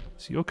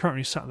 So you're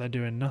currently sat there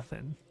doing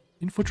nothing.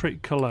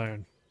 Infiltrate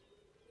Cologne.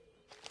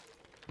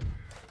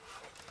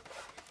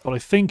 But I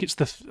think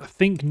I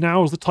think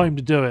now's the time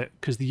to do it,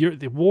 because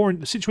the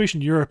situation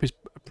in Europe is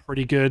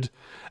pretty good.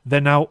 They're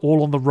now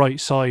all on the right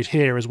side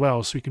here as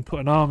well, so we can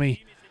put an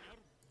army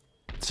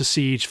to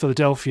siege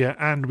Philadelphia,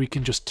 and we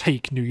can just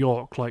take New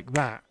York like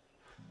that.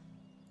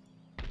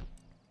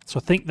 So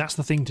I think that's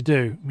the thing to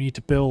do. We need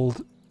to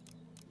build.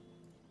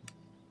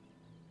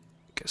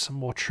 get some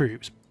more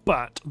troops.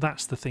 But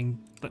that's the thing.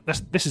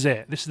 This is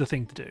it. This is the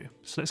thing to do.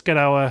 So let's get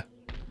our...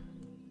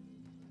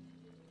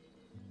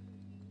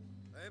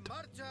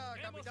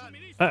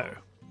 Oh.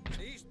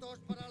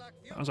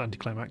 That was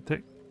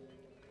anticlimactic.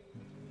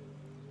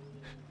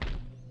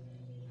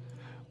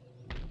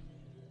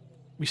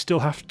 We still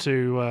have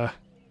to...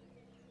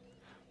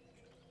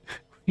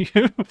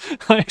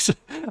 I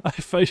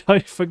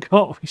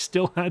forgot we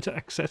still had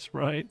access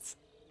rights.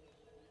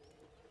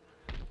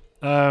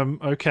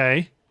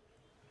 Okay.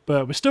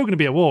 But we're still going to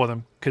be at war with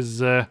them,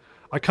 because I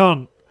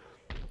can't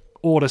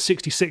order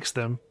 66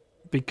 them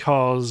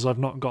because I've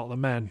not got the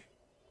men.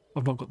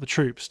 I've not got the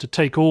troops to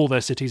take all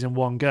their cities in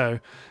one go.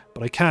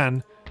 But I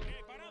can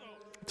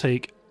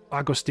take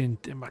Agustin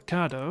de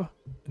Mercado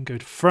and go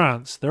to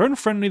France. They're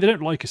unfriendly, they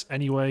don't like us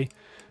anyway.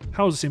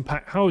 How is this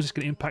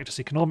going to impact us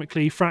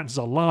economically? France is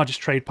our largest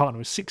trade partner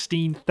with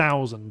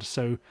 16,000,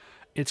 so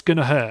it's going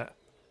to hurt.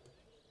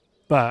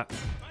 But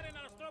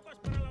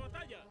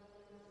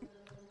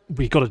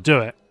we got to do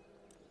it.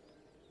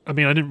 I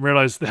mean, I didn't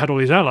realise they had all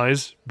these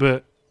allies,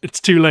 but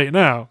it's too late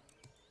now.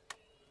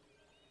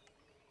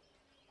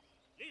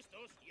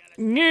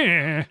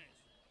 Yeah.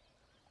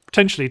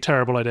 Potentially a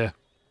terrible idea.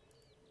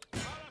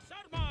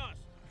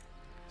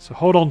 So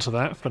hold on to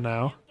that for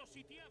now.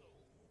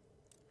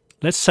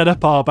 Let's set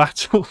up our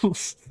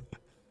battles.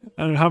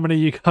 I don't know how many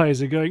of you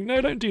guys are going, no,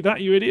 don't do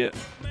that, you idiot.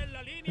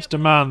 Let's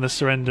demand the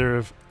surrender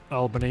of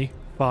Albany.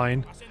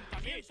 Fine.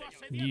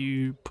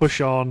 You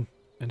push on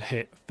and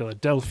hit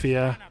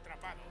Philadelphia.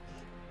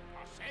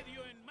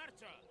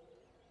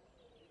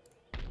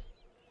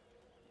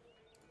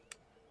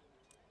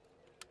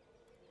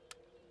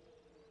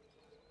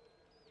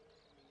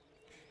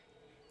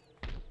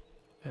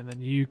 And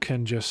then you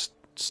can just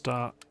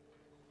start.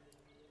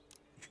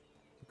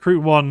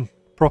 Recruit one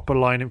proper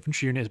line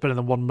infantry unit is better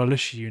than one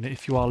militia unit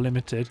if you are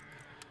limited.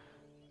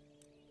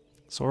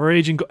 So our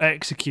agent got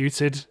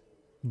executed,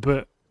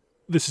 but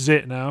this is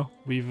it now.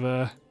 We've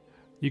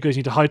you guys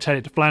need to hightail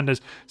it to Flanders.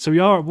 So we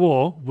are at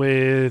war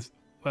with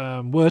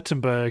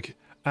Württemberg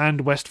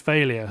and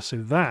Westphalia, so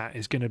that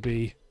is going to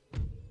be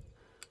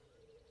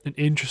an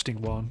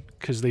interesting one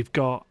because they've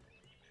got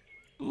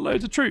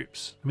loads of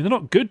troops. I mean, they're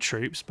not good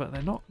troops, but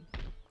they're not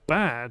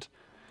bad.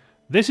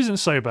 This isn't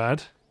so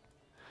bad.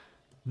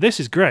 This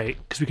is great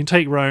because we can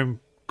take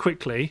Rome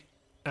quickly,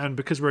 and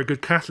because we're a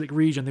good Catholic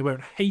region, they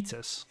won't hate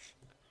us.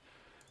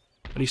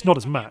 At least not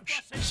as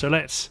much. So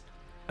let's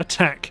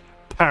attack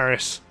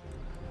Paris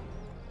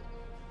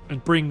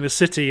and bring the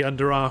city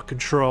under our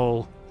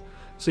control.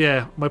 So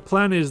yeah, my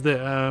plan is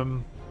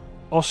that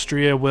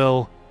Austria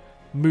will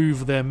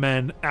move their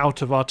men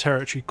out of our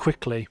territory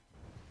quickly.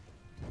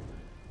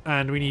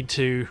 And we need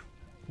to,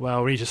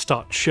 well, we need to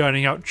start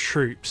churning out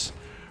troops.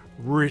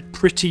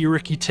 Pretty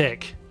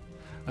ricky-tick.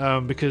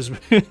 Because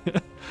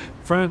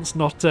France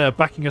not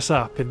backing us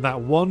up in that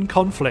one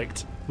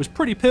conflict was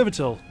pretty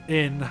pivotal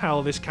in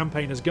how this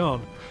campaign has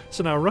gone.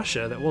 So now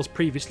Russia, that was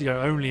previously our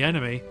only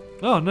enemy,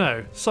 oh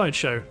no,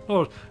 sideshow,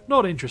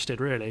 not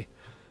interested really.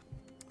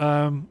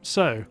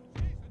 So,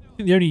 I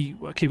think the only,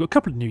 okay, we've got a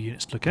couple of new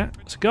units to look at.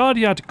 So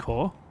Guardia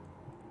Corps,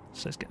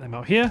 so let's get them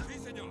out here.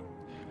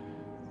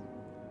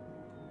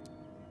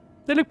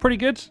 They look pretty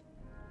good.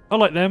 I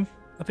like them.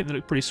 I think they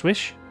look pretty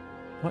swish.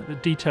 I like the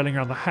detailing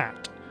around the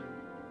hat.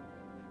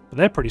 But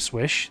they're pretty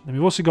swish. Then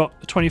we've also got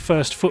the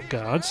 21st Foot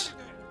Guards.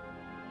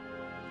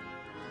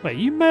 Wait,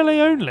 you melee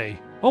only?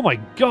 Oh my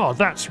god,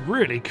 that's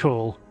really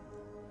cool.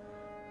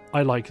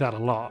 I like that a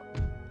lot.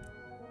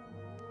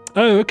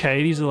 Oh,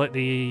 okay, these are like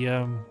the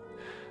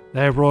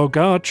they're Royal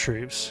Guard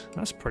troops.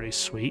 That's pretty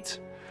sweet.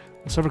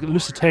 Let's have a look at the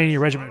Lusitania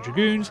Regiment of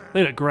Dragoons.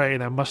 They look great in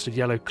their mustard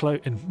yellow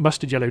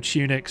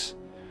tunics.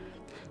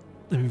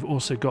 Then we've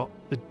also got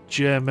the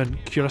German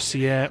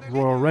Cuirassier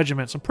Royal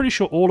Regiments. I'm pretty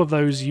sure all of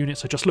those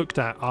units I just looked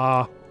at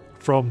are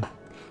from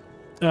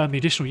the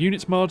additional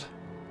units mod,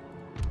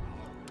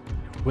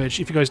 which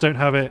if you guys don't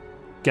have it,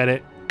 get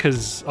it,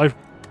 because I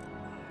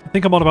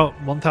think I'm on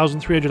about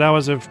 1,300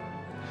 hours of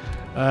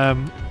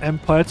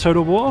Empire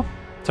Total War,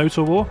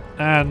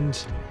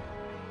 and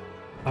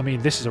I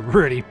mean this is a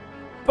really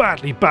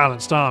badly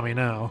balanced army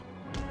now,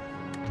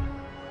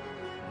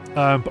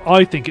 but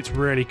I think it's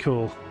really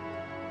cool.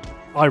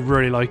 I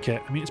really like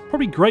it. I mean, it's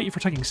probably great for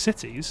attacking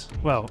cities,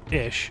 well,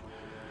 ish.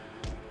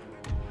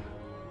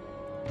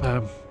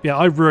 Yeah,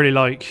 I really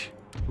like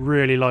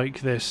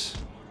this.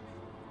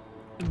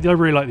 I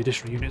really like the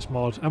additional units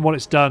mod and what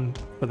it's done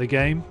for the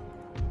game.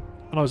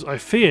 And I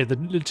feared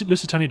the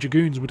Lusitania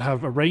Dragoons would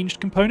have a ranged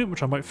component,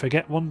 which I might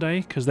forget one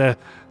day because their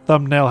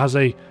thumbnail has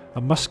a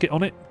musket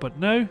on it. But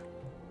no,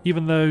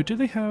 even though, do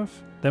they have?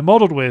 They're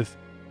modelled with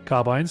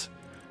carbines.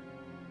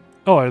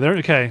 Oh, they're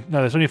okay.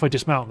 No, that's only if I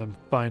dismount them.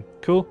 Fine,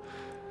 cool.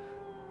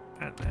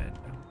 And then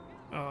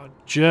our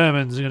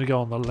Germans are going to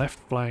go on the left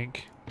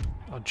flank.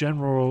 Our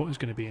general is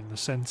going to be in the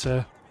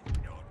centre.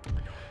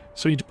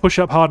 So we need to push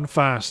up hard and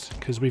fast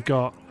because we've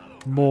got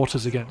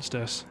mortars against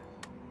us.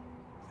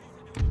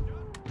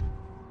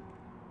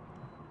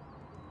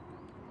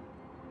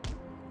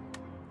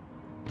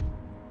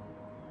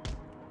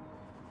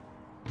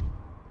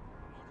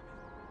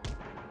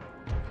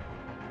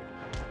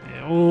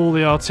 Yeah, all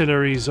the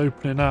artillery's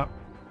opening up.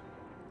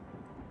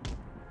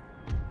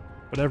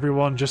 But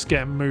everyone just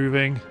getting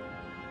moving.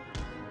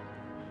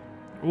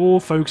 All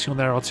focusing on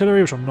their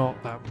artillery, which I'm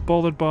not that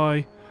bothered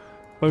by.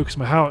 Focus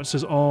my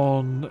howitzers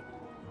on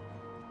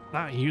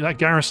that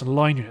garrison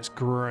line unit's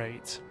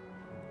great.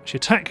 She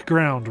attack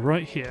ground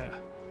right here.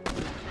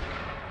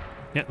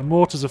 Yet the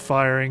mortars are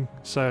firing,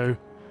 so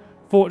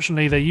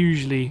fortunately they're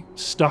usually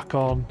stuck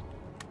on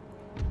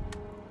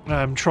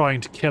trying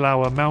to kill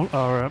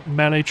our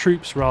melee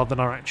troops rather than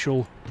our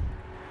actual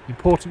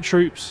important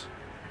troops.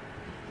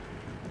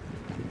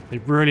 They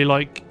really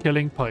like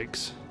killing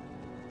pikes.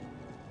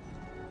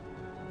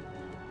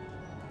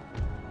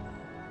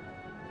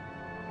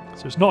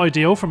 So it's not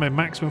ideal from a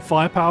maximum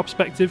firepower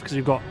perspective because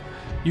you've got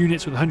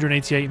units with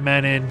 188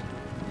 men in.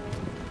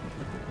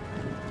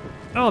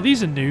 Oh,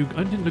 these are new.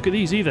 I didn't look at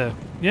these either.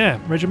 Yeah,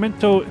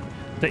 Regimento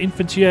de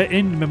Infanteria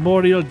in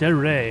Memorial del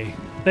Rey.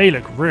 They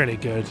look really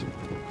good.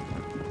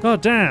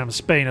 God damn,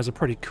 Spain has a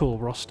pretty cool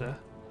roster.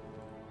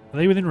 Are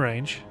they within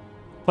range?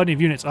 Plenty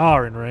of units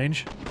are in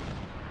range.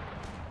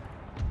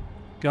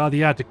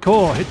 Guardia de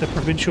Corps hit the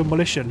provincial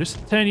militia.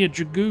 Lusitania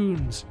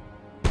Dragoons.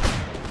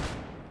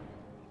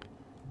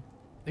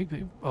 They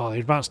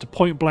advanced to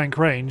point blank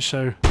range,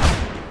 so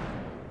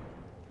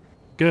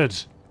good.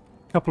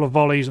 Couple of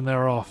volleys and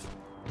they're off.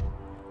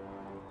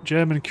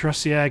 German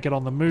cuirassier get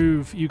on the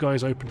move. You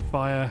guys open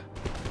fire.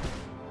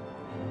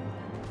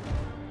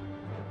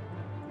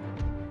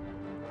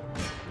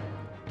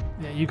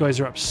 Yeah, you guys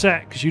are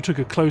upset because you took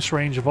a close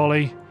range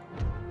volley.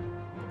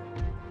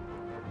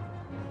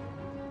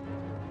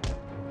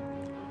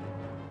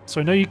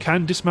 So I know you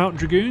can dismount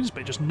dragoons,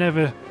 but it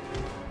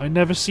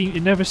never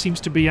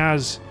seems to be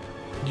as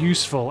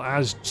useful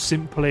as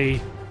simply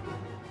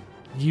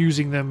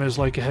using them as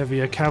like a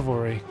heavier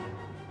cavalry.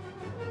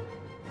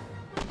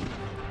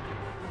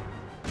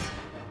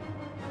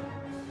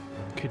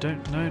 Okay,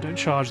 don't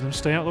charge them.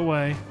 Stay out of the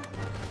way.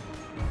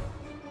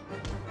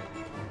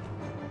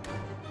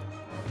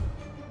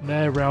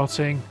 They're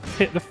routing.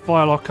 Hit the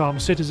firelock arm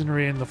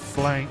citizenry in the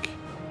flank.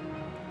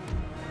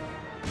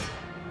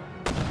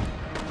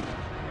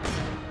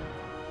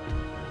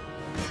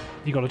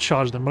 You got to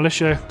charge the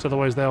militia, because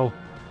otherwise they'll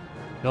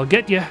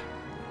get you.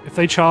 If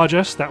they charge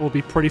us, that will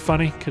be pretty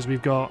funny because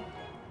we've got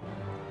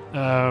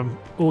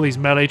all these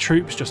melee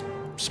troops just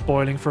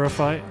spoiling for a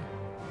fight.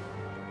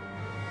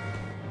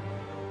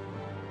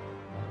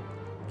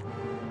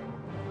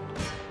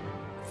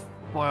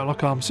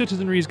 Firelock arm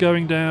citizenry is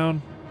going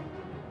down.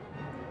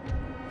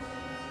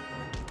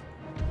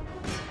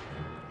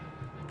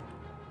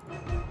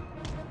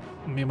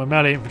 I mean, my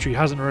melee infantry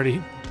hasn't really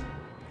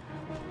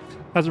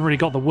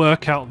got the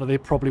workout that they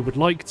probably would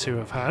like to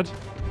have had.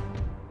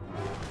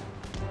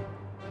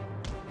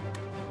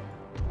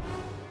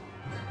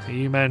 So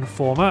you men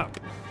form up.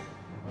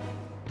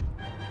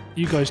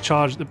 You guys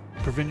charge the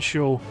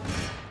provincial.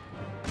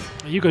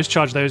 You guys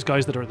charge those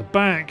guys that are at the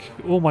back.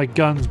 All my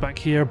guns back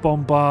here.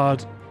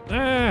 Bombard.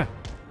 Ah!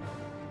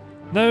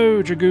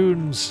 No,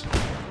 dragoons.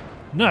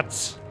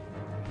 Nuts.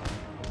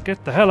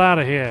 Get the hell out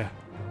of here.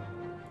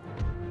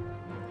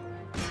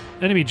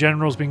 Enemy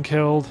general's been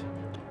killed.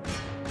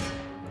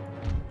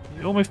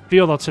 All my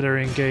field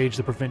artillery engage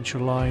the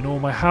provincial line. All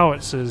my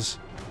howitzers.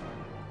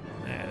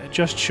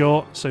 Just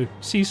short, so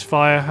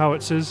ceasefire,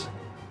 howitzers.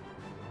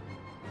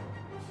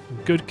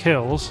 Good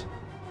kills.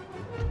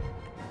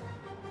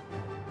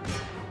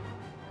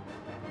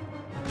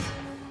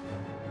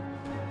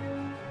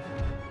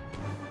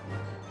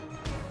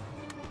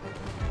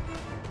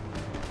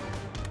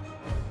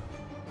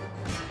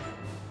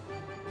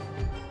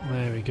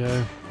 There we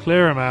go.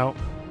 Clear them out.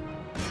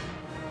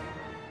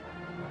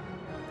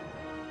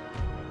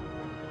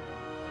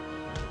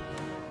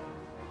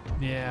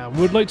 Yeah, I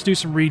would like to do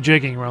some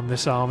rejigging around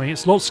this army.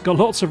 It's got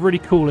lots of really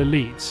cool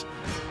elites,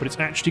 but it's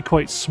actually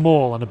quite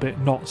small and a bit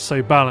not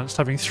so balanced,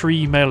 having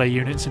 3 melee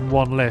units in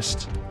one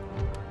list.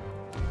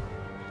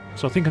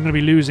 So I think I'm going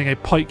to be losing a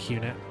pike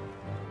unit,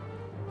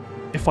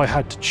 if I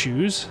had to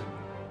choose.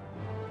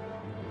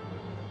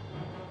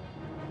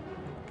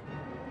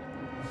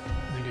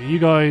 There you go. You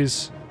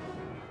guys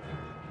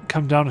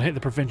come down and hit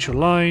the provincial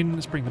line.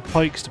 Let's bring the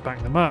pikes to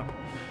back them up.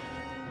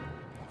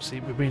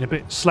 See, we've been a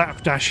bit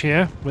slapdash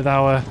here with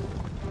our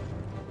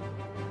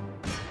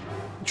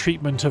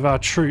treatment of our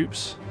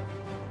troops.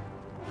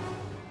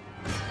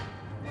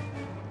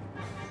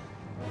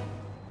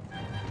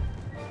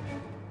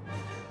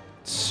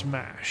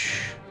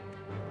 Smash.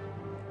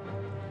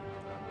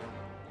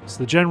 So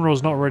the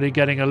general's not really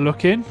getting a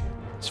look in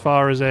as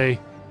far as a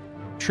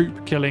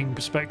troop killing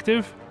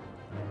perspective.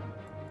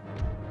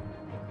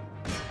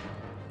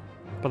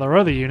 But our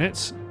other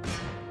units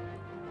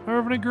are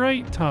having a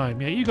great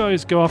time. Yeah, you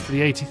guys go after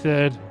the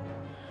 83rd.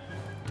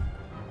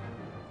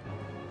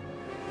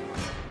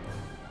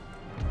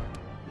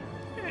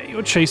 Yeah,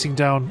 you're chasing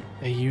down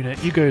a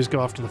unit. You guys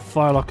go after the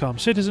firelock arm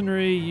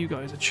citizenry. You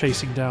guys are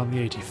chasing down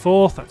the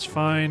 84th. That's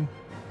fine.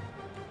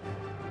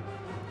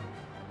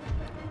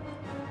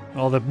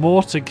 Oh, the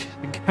mortar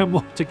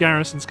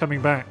garrison's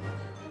coming back.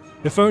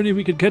 If only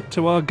we could get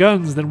to our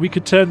guns, then we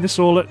could turn this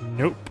all at...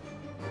 Nope.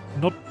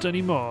 Not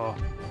anymore.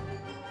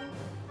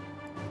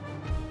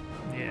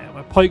 Yeah,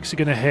 my pikes are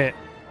going to hit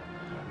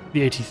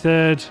the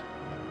 83rd.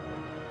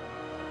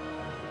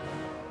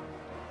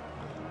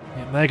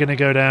 Yeah, they're going to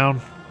go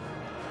down.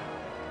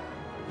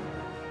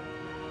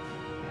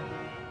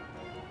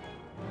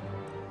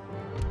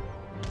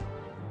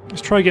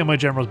 Let's try getting my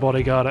general's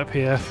bodyguard up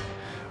here.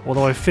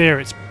 Although I fear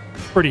it's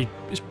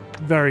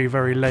very,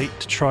 very late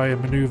to try a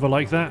manoeuvre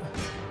like that.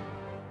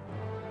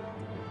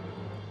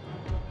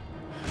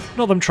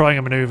 Not them trying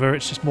a manoeuvre,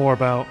 it's just more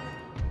about,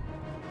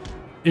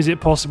 is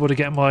it possible to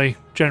get my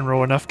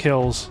general enough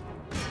kills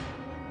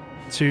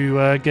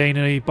to gain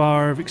a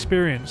bar of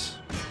experience?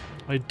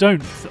 I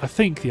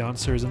think the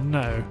answer is a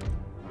no.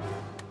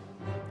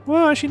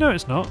 Well, actually no,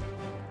 it's not.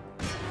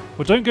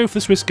 Well, don't go for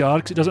the Swiss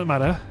Guard because it doesn't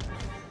matter.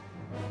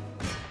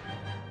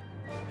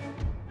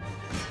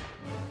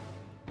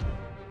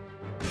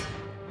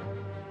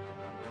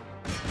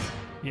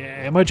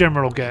 Yeah, my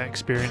general will get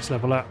experience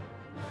level up.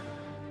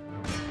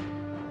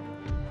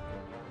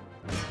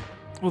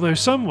 Although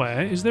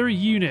somewhere, is there a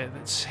unit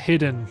that's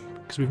hidden?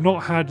 Because we've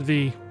not had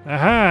the...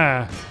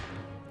 Aha!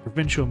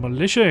 Provincial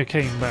militia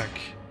came back.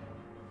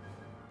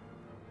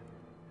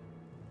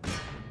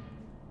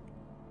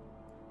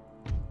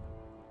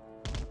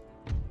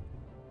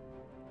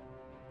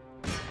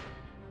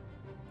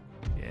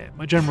 Yeah,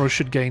 my general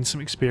should gain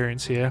some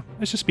experience here.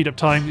 Let's just speed up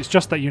time. It's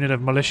just that unit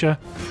of militia.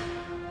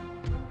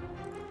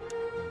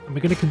 And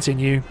we're going to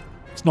continue.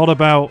 It's not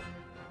about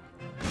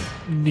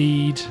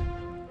need...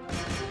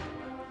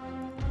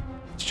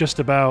 just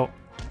about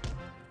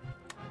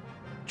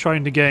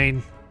trying to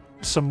gain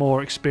some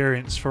more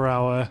experience for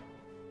our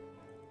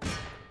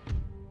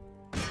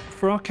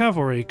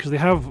cavalry, because they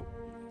have,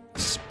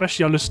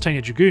 especially our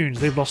Lusitania Dragoons,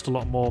 they've lost a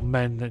lot more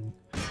men than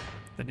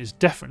is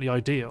definitely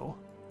ideal.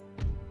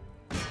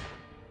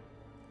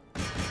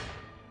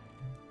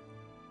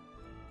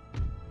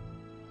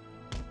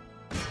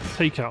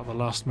 Take out the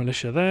last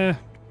militia there.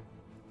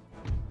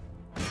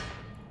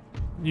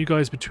 You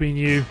guys between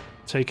you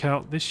take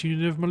out this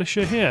unit of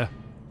militia here.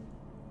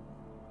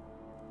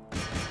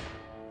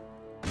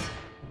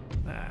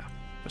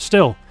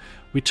 Still,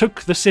 we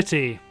took the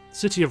city.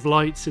 City of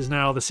Lights is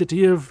now the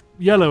city of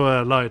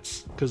yellower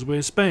lights, because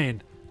we're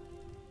Spain.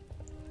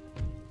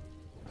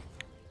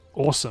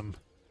 Awesome.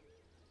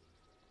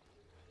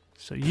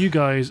 So you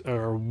guys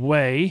are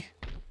away.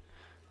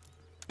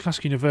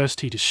 Classic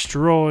University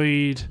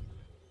destroyed.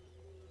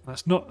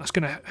 That's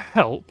going to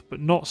help, but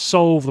not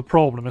solve the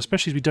problem,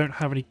 especially as we don't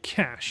have any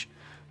cash.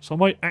 So I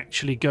might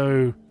actually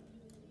go...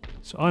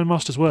 So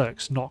Ironmaster's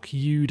Works, knock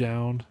you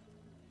down.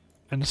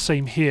 And the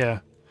same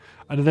here.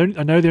 I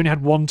know they only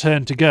had one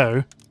turn to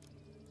go,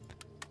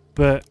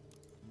 but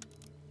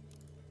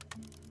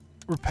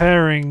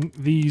repairing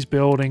these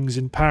buildings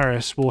in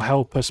Paris will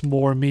help us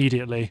more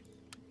immediately.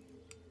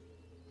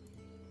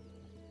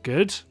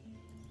 Good.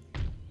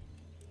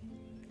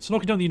 So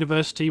knocking down the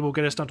university will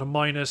get us down to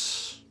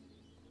 -4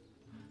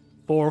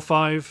 or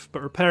 5,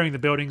 but repairing the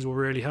buildings will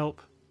really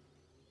help.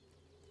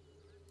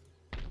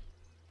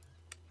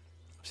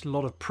 There's a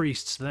lot of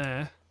priests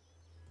there.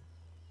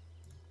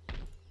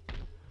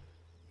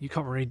 You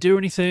can't really do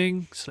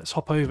anything, so let's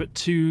hop over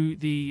to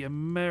the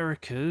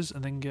Americas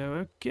and then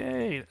go,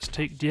 okay, let's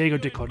take Diego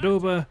de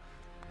Cordoba,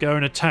 go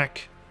and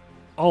attack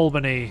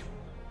Albany.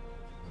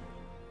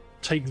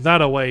 Take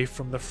that away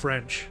from the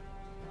French.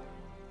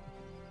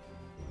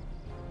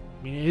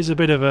 I mean, it is a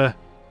bit of a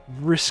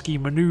risky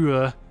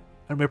manoeuvre,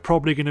 and we're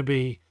probably going to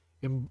be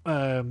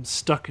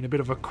stuck in a bit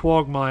of a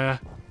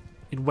quagmire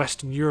in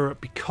Western Europe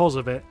because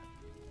of it,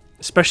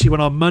 especially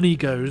when our money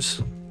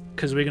goes,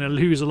 because we're going to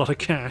lose a lot of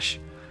cash.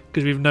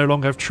 Because we no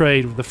longer have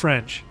trade with the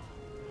French.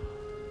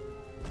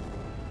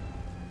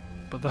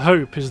 But the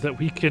hope is that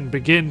we can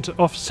begin to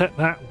offset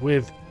that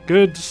with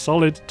good,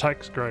 solid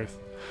tax growth.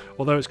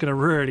 Although it's going to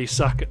really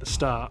suck at the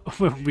start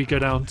when we go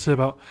down to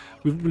about...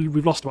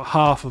 We've lost about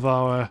half of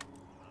our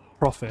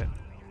profit.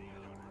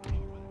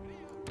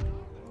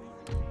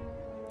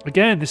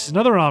 Again, this is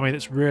another army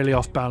that's really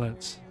off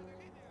balance.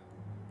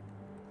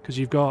 Because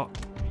you've got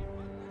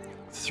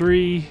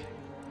three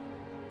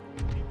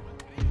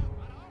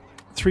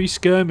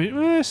skirmish...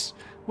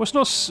 Well, it's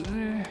not...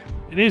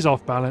 it is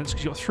off balance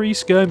because you've got 3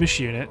 skirmish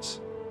units.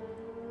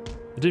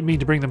 I didn't mean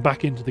to bring them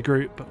back into the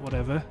group, but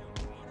whatever.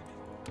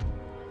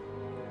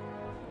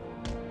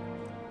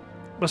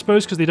 I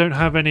suppose because they don't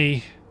have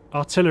any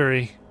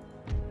artillery,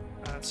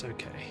 that's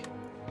okay.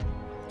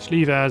 Just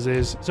leave it as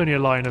is. It's only a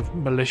line of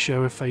militia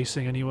we're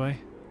facing anyway.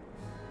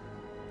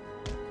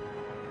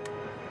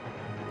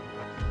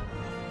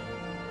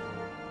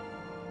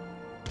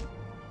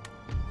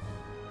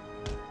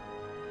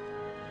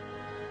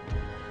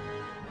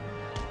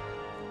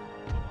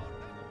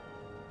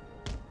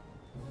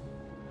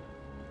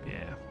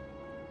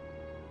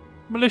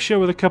 Militia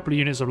with a couple of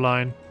units of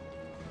line.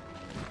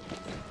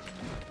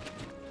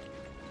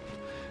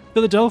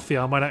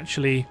 Philadelphia I might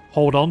actually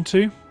hold on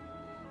to.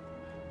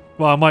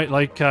 Well, I might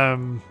like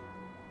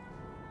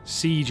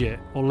siege it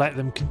or let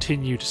them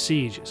continue to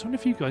siege it. So I wonder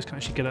if you guys can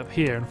actually get up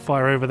here and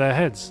fire over their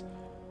heads.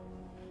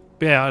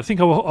 But yeah, I think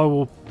I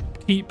will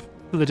keep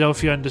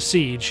Philadelphia under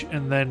siege,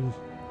 and then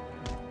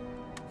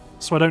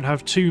so I don't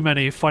have too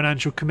many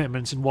financial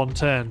commitments in one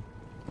turn.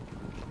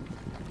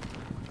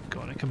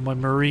 God, look at my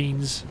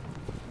Marines.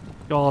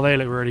 Oh, they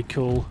look really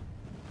cool.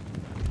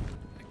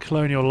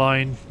 Colonial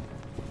line,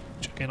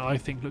 which again I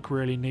think look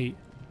really neat.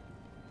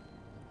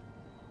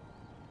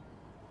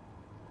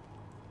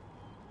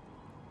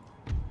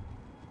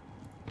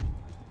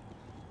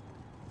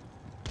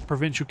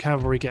 Provincial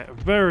cavalry get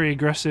very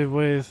aggressive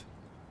with.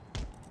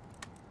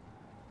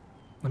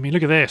 I mean,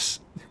 look at this.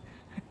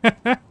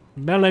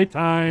 Melee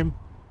time.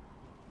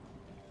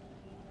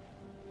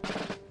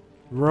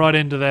 Right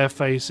into their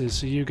faces.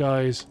 So you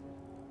guys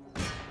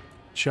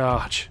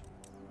charge.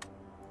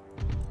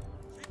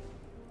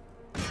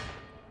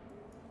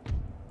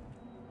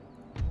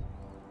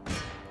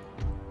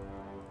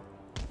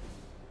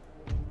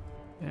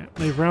 Yeah,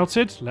 they've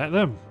routed. Let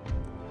them.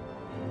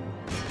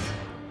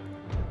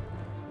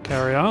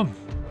 Carry on.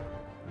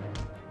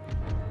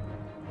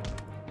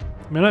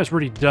 I mean, that's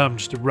really dumb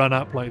just to run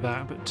up like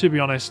that, but to be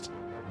honest,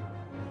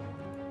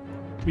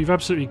 we've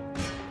absolutely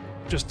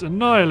just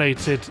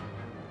annihilated.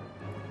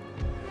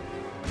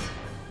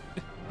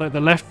 Like, the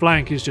left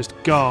flank is just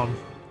gone.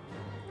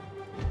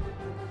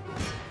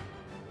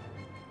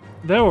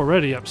 They're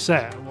already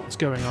upset at what's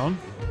going on.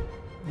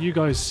 You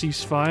guys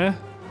cease fire.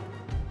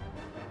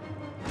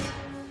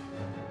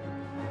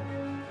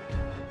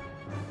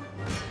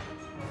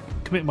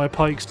 Commit my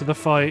pikes to the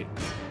fight.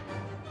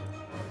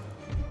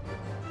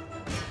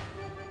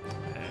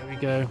 There we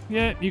go.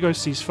 Yeah, you guys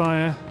cease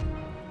fire.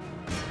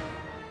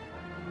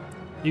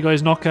 You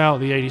guys knock out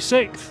the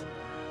 86th.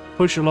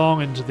 Push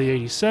along into the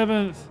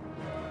 87th.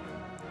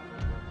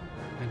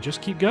 And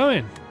just keep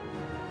going.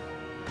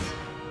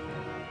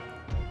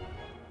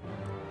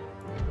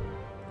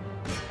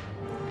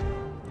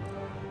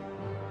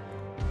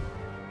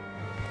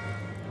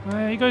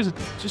 You guys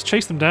just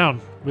chase them down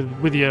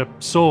with your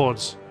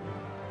swords.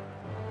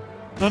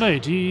 Oh no,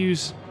 do you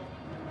use...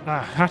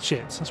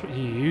 hatchets. That's what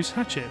you use.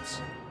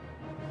 Hatchets.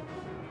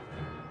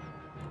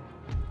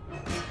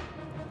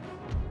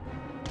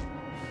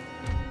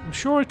 I'm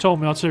sure it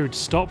told me artillery to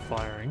stop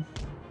firing.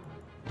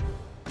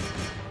 There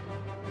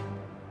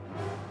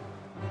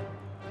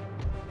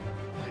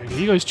we go.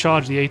 You guys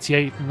charge the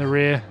 88th in the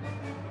rear.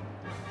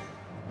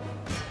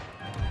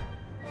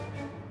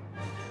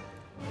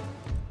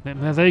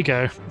 And there they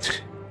go.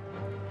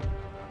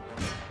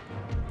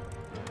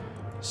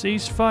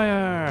 Cease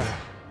fire!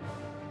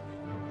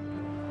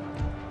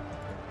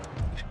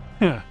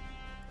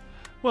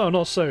 Well,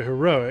 not so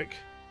heroic.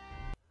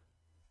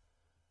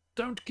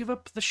 Don't give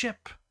up the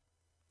ship.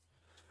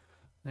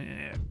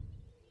 Yeah.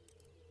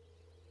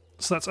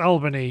 So that's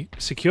Albany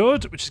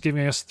secured, which is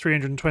giving us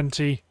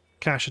 320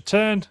 cash a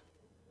turn.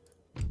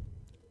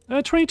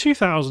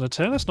 22,000 a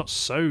turn. That's not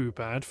so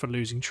bad for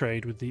losing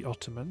trade with the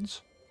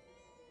Ottomans.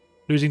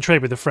 Losing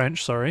trade with the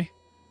French, sorry.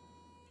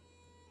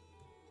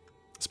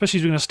 Especially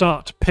as we're going to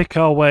start to pick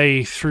our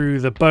way through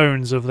the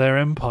bones of their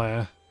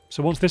empire.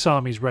 So once this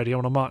army's ready, I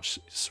want to march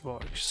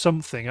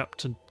something up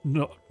to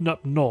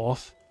up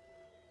north.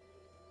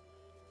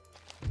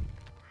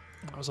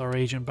 That was our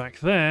agent back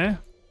there.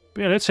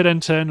 But yeah, let's hit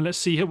end turn and let's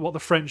see what the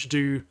French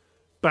do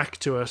back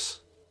to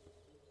us.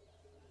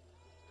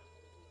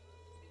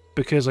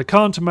 Because I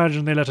can't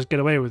imagine they let us get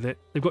away with it.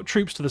 They've got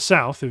troops to the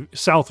south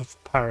of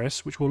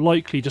Paris, which will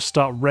likely just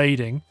start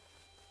raiding.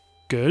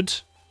 Good.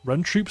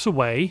 Run troops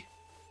away.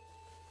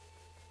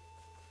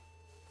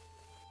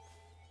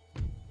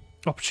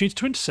 Opportunity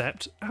to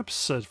intercept?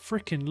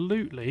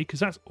 Abso-freaking-lutely, because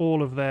that's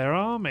all of their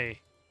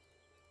army.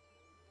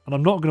 And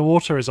I'm not going to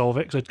auto-resolve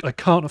it, because I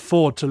can't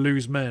afford to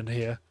lose men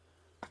here.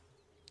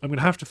 I'm going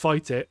to have to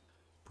fight it,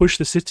 push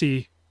the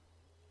city,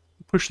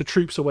 push the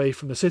troops away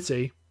from the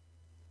city,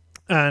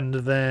 and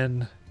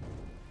then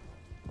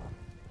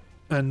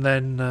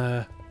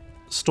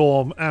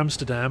storm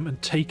Amsterdam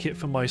and take it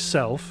for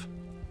myself.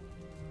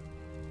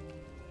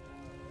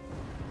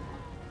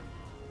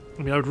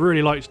 I mean, I would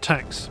really like to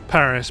tax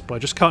Paris, but I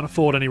just can't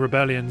afford any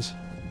rebellions.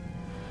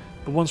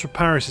 But once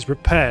Paris is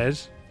repaired,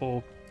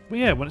 or, well,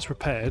 yeah, when it's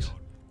repaired,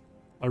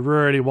 I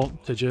really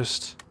want to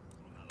just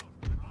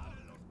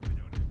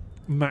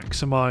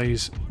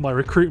maximise my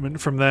recruitment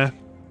from there.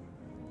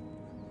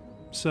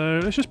 So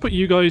let's just put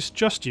you guys,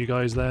 just you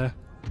guys there.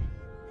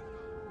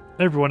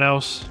 Everyone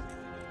else,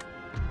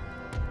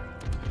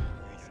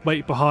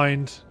 wait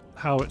behind,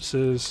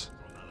 howitzers,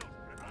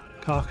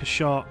 carcass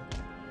shot.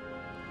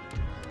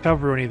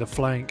 Cavalry on either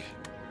flank.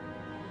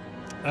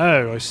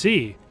 Oh, I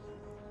see.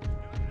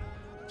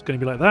 It's going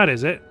to be like that,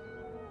 is it?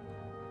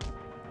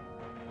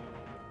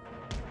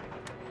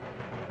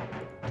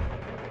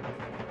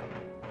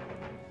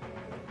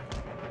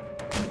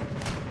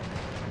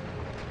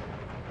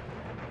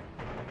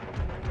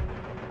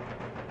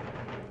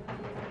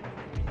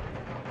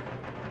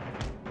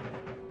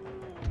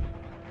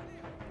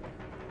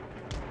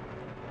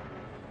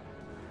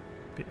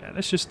 But yeah,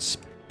 let's just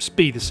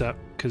speed this up,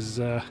 because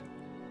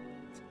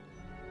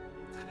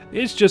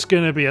It's just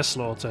going to be a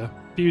slaughter.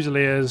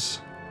 Fusiliers.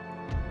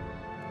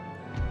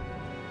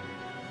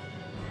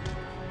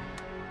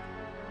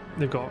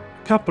 They've got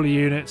a couple of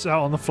units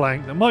out on the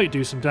flank that might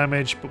do some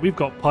damage, but we've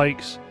got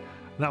pikes,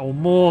 and that will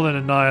more than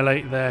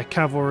annihilate their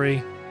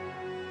cavalry.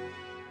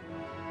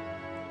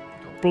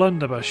 Got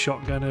blunderbuss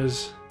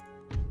shotgunners.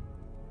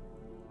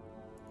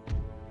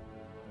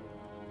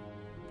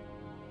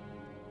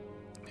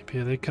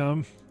 Here they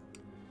come.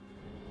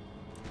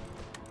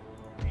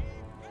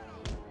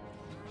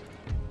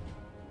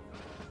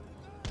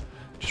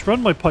 Just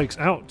run my pikes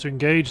out to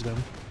engage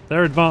them.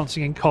 They're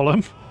advancing in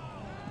column.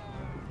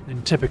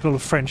 In typical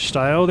French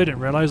style, they didn't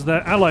realise their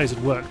allies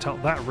had worked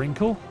out that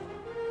wrinkle.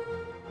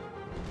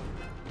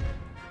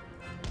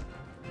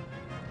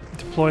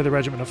 Deploy the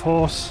regiment of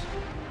horse.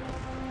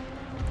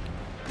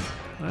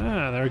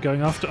 Ah, they're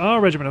going after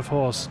our regiment of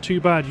horse. Too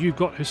bad you've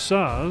got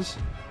hussars.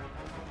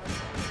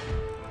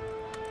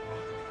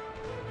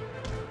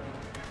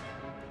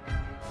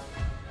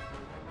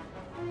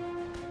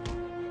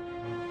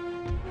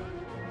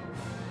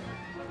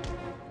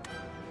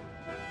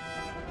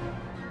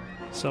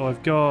 So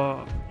I've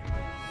got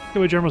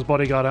a general's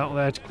bodyguard out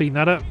there to clean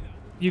that up.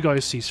 You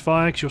guys cease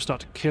fire because you'll start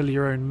to kill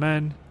your own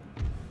men.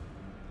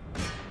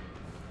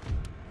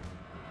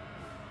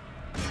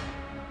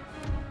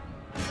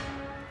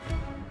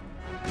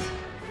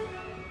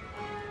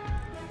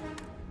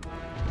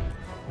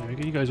 There we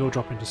go, you guys all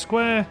drop into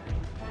square.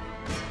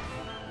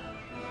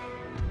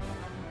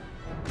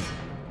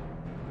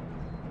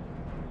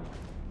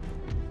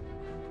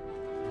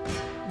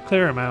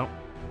 Clear them out.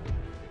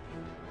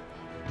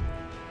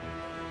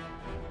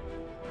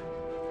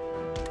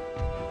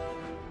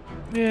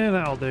 Yeah,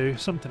 that'll do.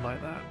 Something like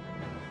that.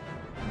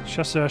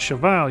 Chasseur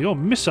Cheval, you're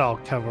missile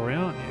cavalry,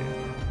 aren't you?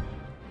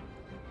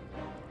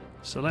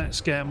 So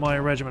let's get my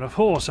regiment of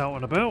horse out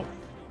and about.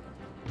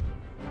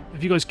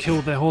 Have you guys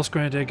killed their horse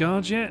grenadier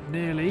guards yet?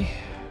 Nearly.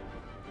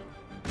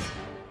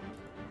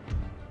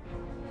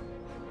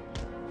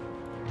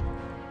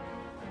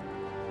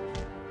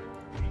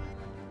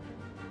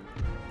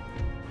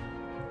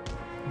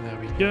 There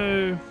we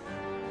go.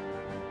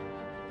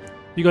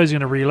 You guys are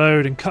going to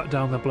reload and cut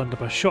down the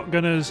blunderbuss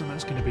shotgunners, and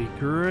that's going to be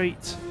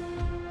great.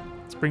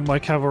 Let's bring my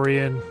cavalry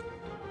in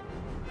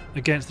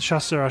against the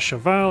chasseurs à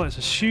cheval. Let's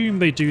assume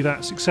they do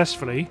that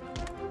successfully.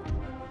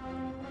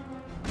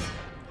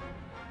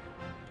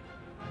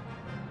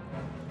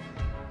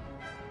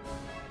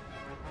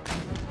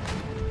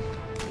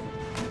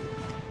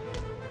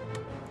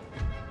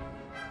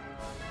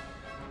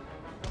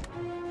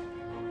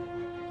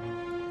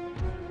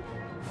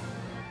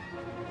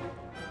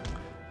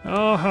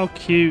 Oh, how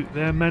cute.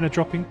 Their men are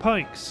dropping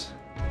pikes.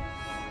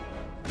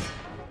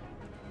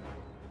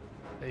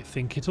 They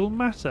think it'll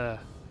matter.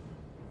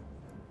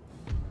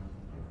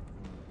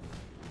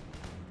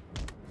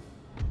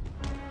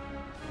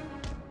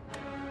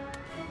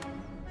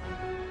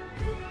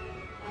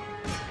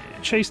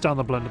 Chase down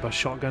the blunderbuss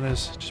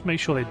shotgunners. Just make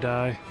sure they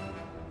die.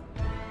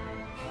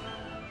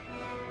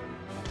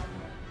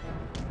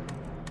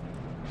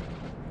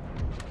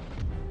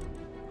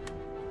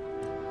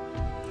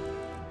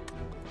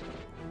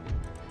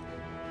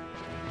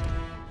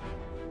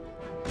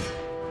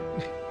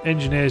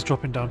 Engineers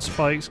dropping down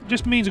spikes.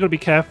 Just means I've got to be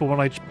careful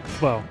when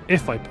well,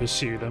 if I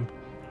pursue them.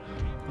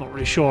 Not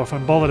really sure if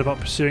I'm bothered about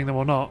pursuing them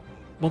or not.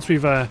 Once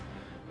we've done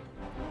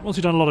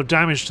a lot of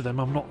damage to them,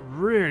 I'm not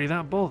really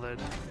that bothered.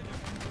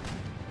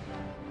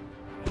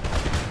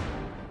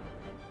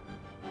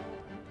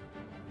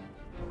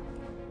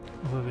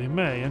 Although they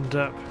may end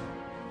up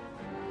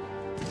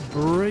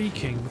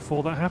breaking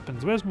before that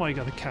happens. Where's my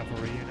other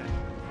cavalry unit?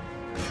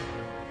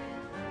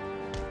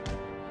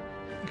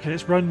 Okay,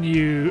 let's run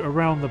you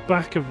around the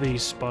back of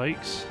these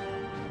spikes.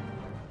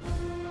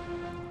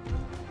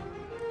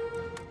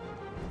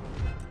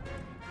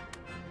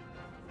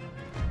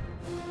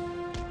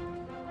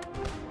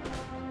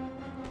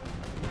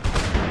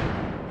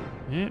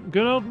 Yep,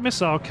 good old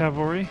missile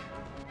cavalry.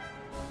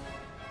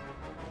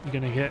 You're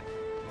gonna get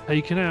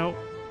taken out.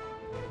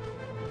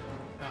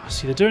 Ah,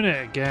 see, they're doing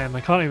it again.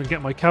 I can't even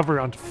get my cavalry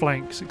onto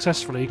flank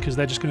successfully because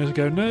they're just gonna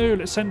go, no,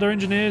 let's send our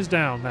engineers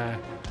down there.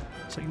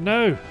 It's like,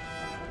 no!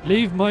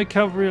 Leave my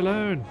cavalry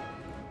alone.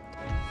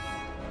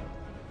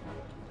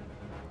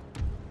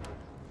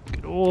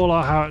 Get all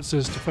our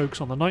howitzers to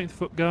focus on the 9th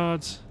Foot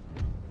Guards.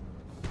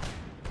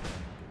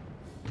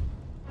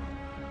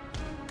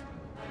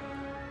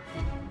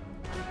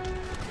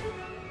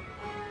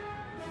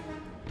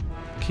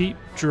 Keep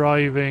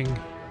driving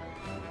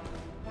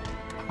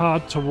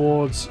hard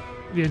towards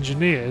the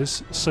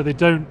engineers so they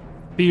don't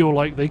feel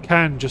like they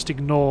can just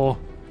ignore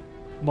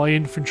my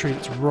infantry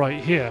that's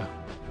right here.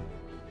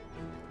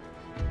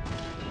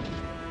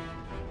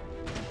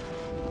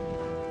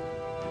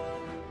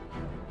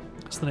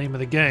 The name of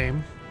the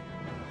game.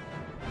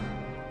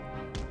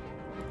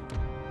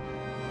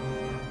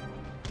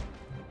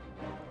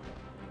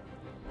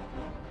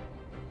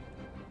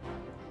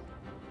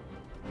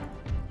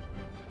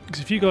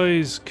 Because if you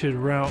guys could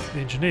route the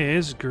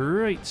engineers,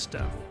 great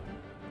stuff.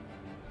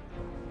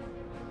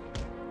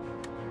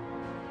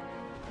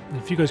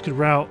 If you guys could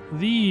rout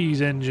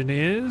these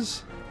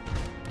engineers.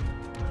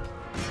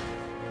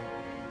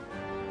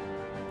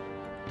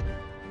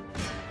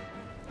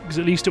 Because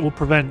at least it will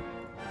prevent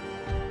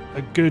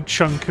a good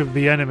chunk of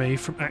the enemy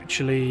from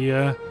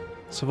actually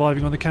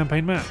surviving on the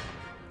campaign map.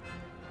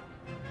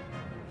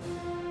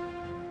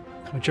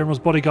 My general's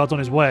bodyguard's on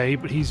his way,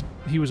 but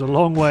he was a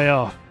long way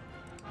off.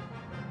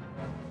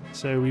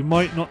 So we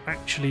might not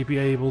actually be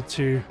able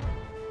to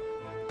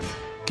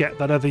get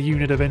that other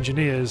unit of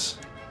engineers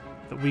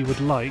that we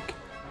would like.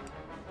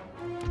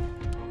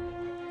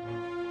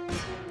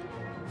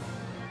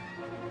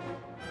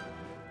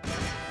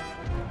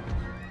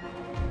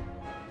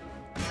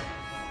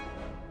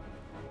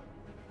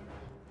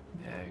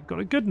 Got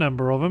a good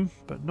number of them,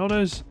 but not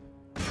as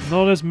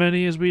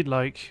many as we'd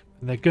like.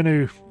 And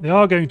they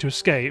are going to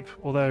escape,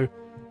 although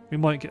we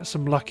might get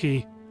some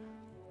lucky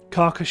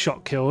carcass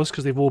shot kills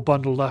because they've all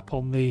bundled up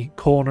on the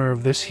corner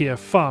of this here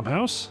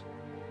farmhouse.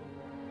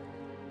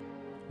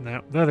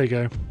 Now, there they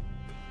go.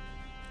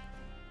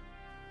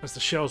 As the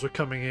shells were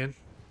coming in.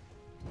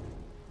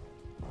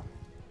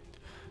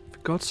 For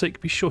God's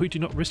sake, be sure you do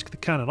not risk the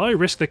cannon. I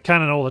risk the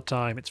cannon all the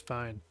time, it's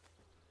fine.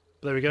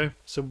 There we go.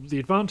 So the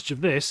advantage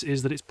of this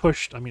is that it's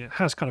pushed, I mean it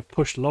has kind of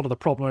pushed a lot of the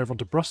problem over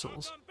onto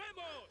Brussels.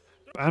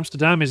 But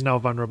Amsterdam is now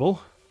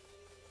vulnerable.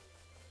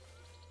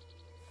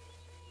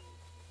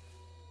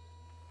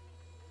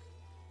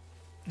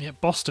 Yeah,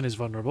 Boston is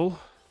vulnerable.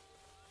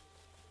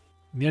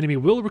 And the enemy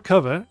will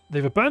recover.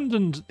 They've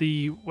abandoned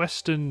the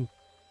west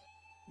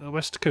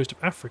coast of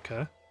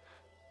Africa.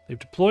 They've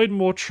deployed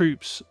more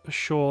troops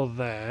ashore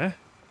there.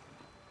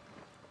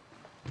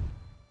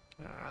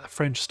 The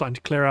French are starting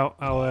to clear out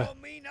our...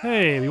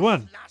 Hey, we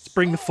won! Let's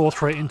bring the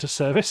 4th rate into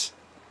service.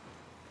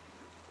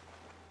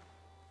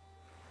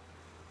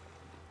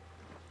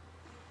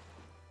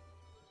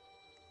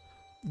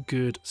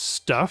 Good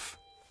stuff.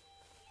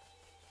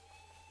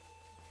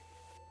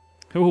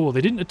 Oh,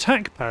 they didn't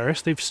attack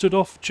Paris. They've stood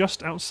off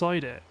just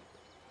outside it.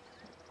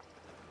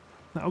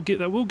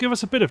 That will give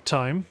us a bit of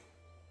time,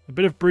 a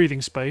bit of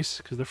breathing space,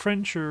 because the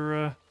French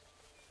are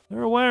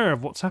they're aware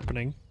of what's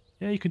happening.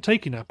 Yeah, you can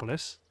take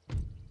Annapolis.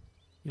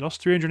 You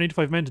lost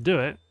 385 men to do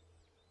it.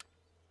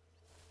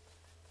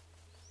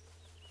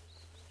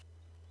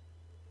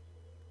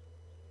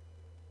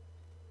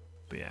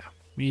 But yeah,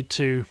 we need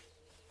to...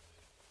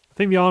 I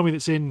think the army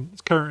that's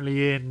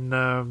currently in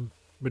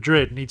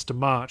Madrid needs to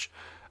march.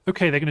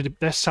 Okay,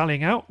 they're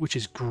sallying out, which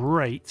is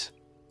great.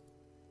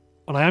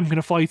 And I am going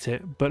to fight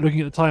it, but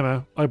looking at the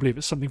timer, I believe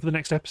it's something for the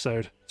next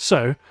episode.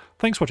 So,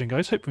 thanks for watching,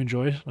 guys. Hope you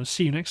enjoyed. I'll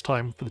see you next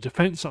time for the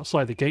defence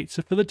outside the gates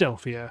of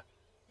Philadelphia.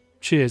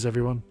 Cheers,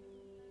 everyone.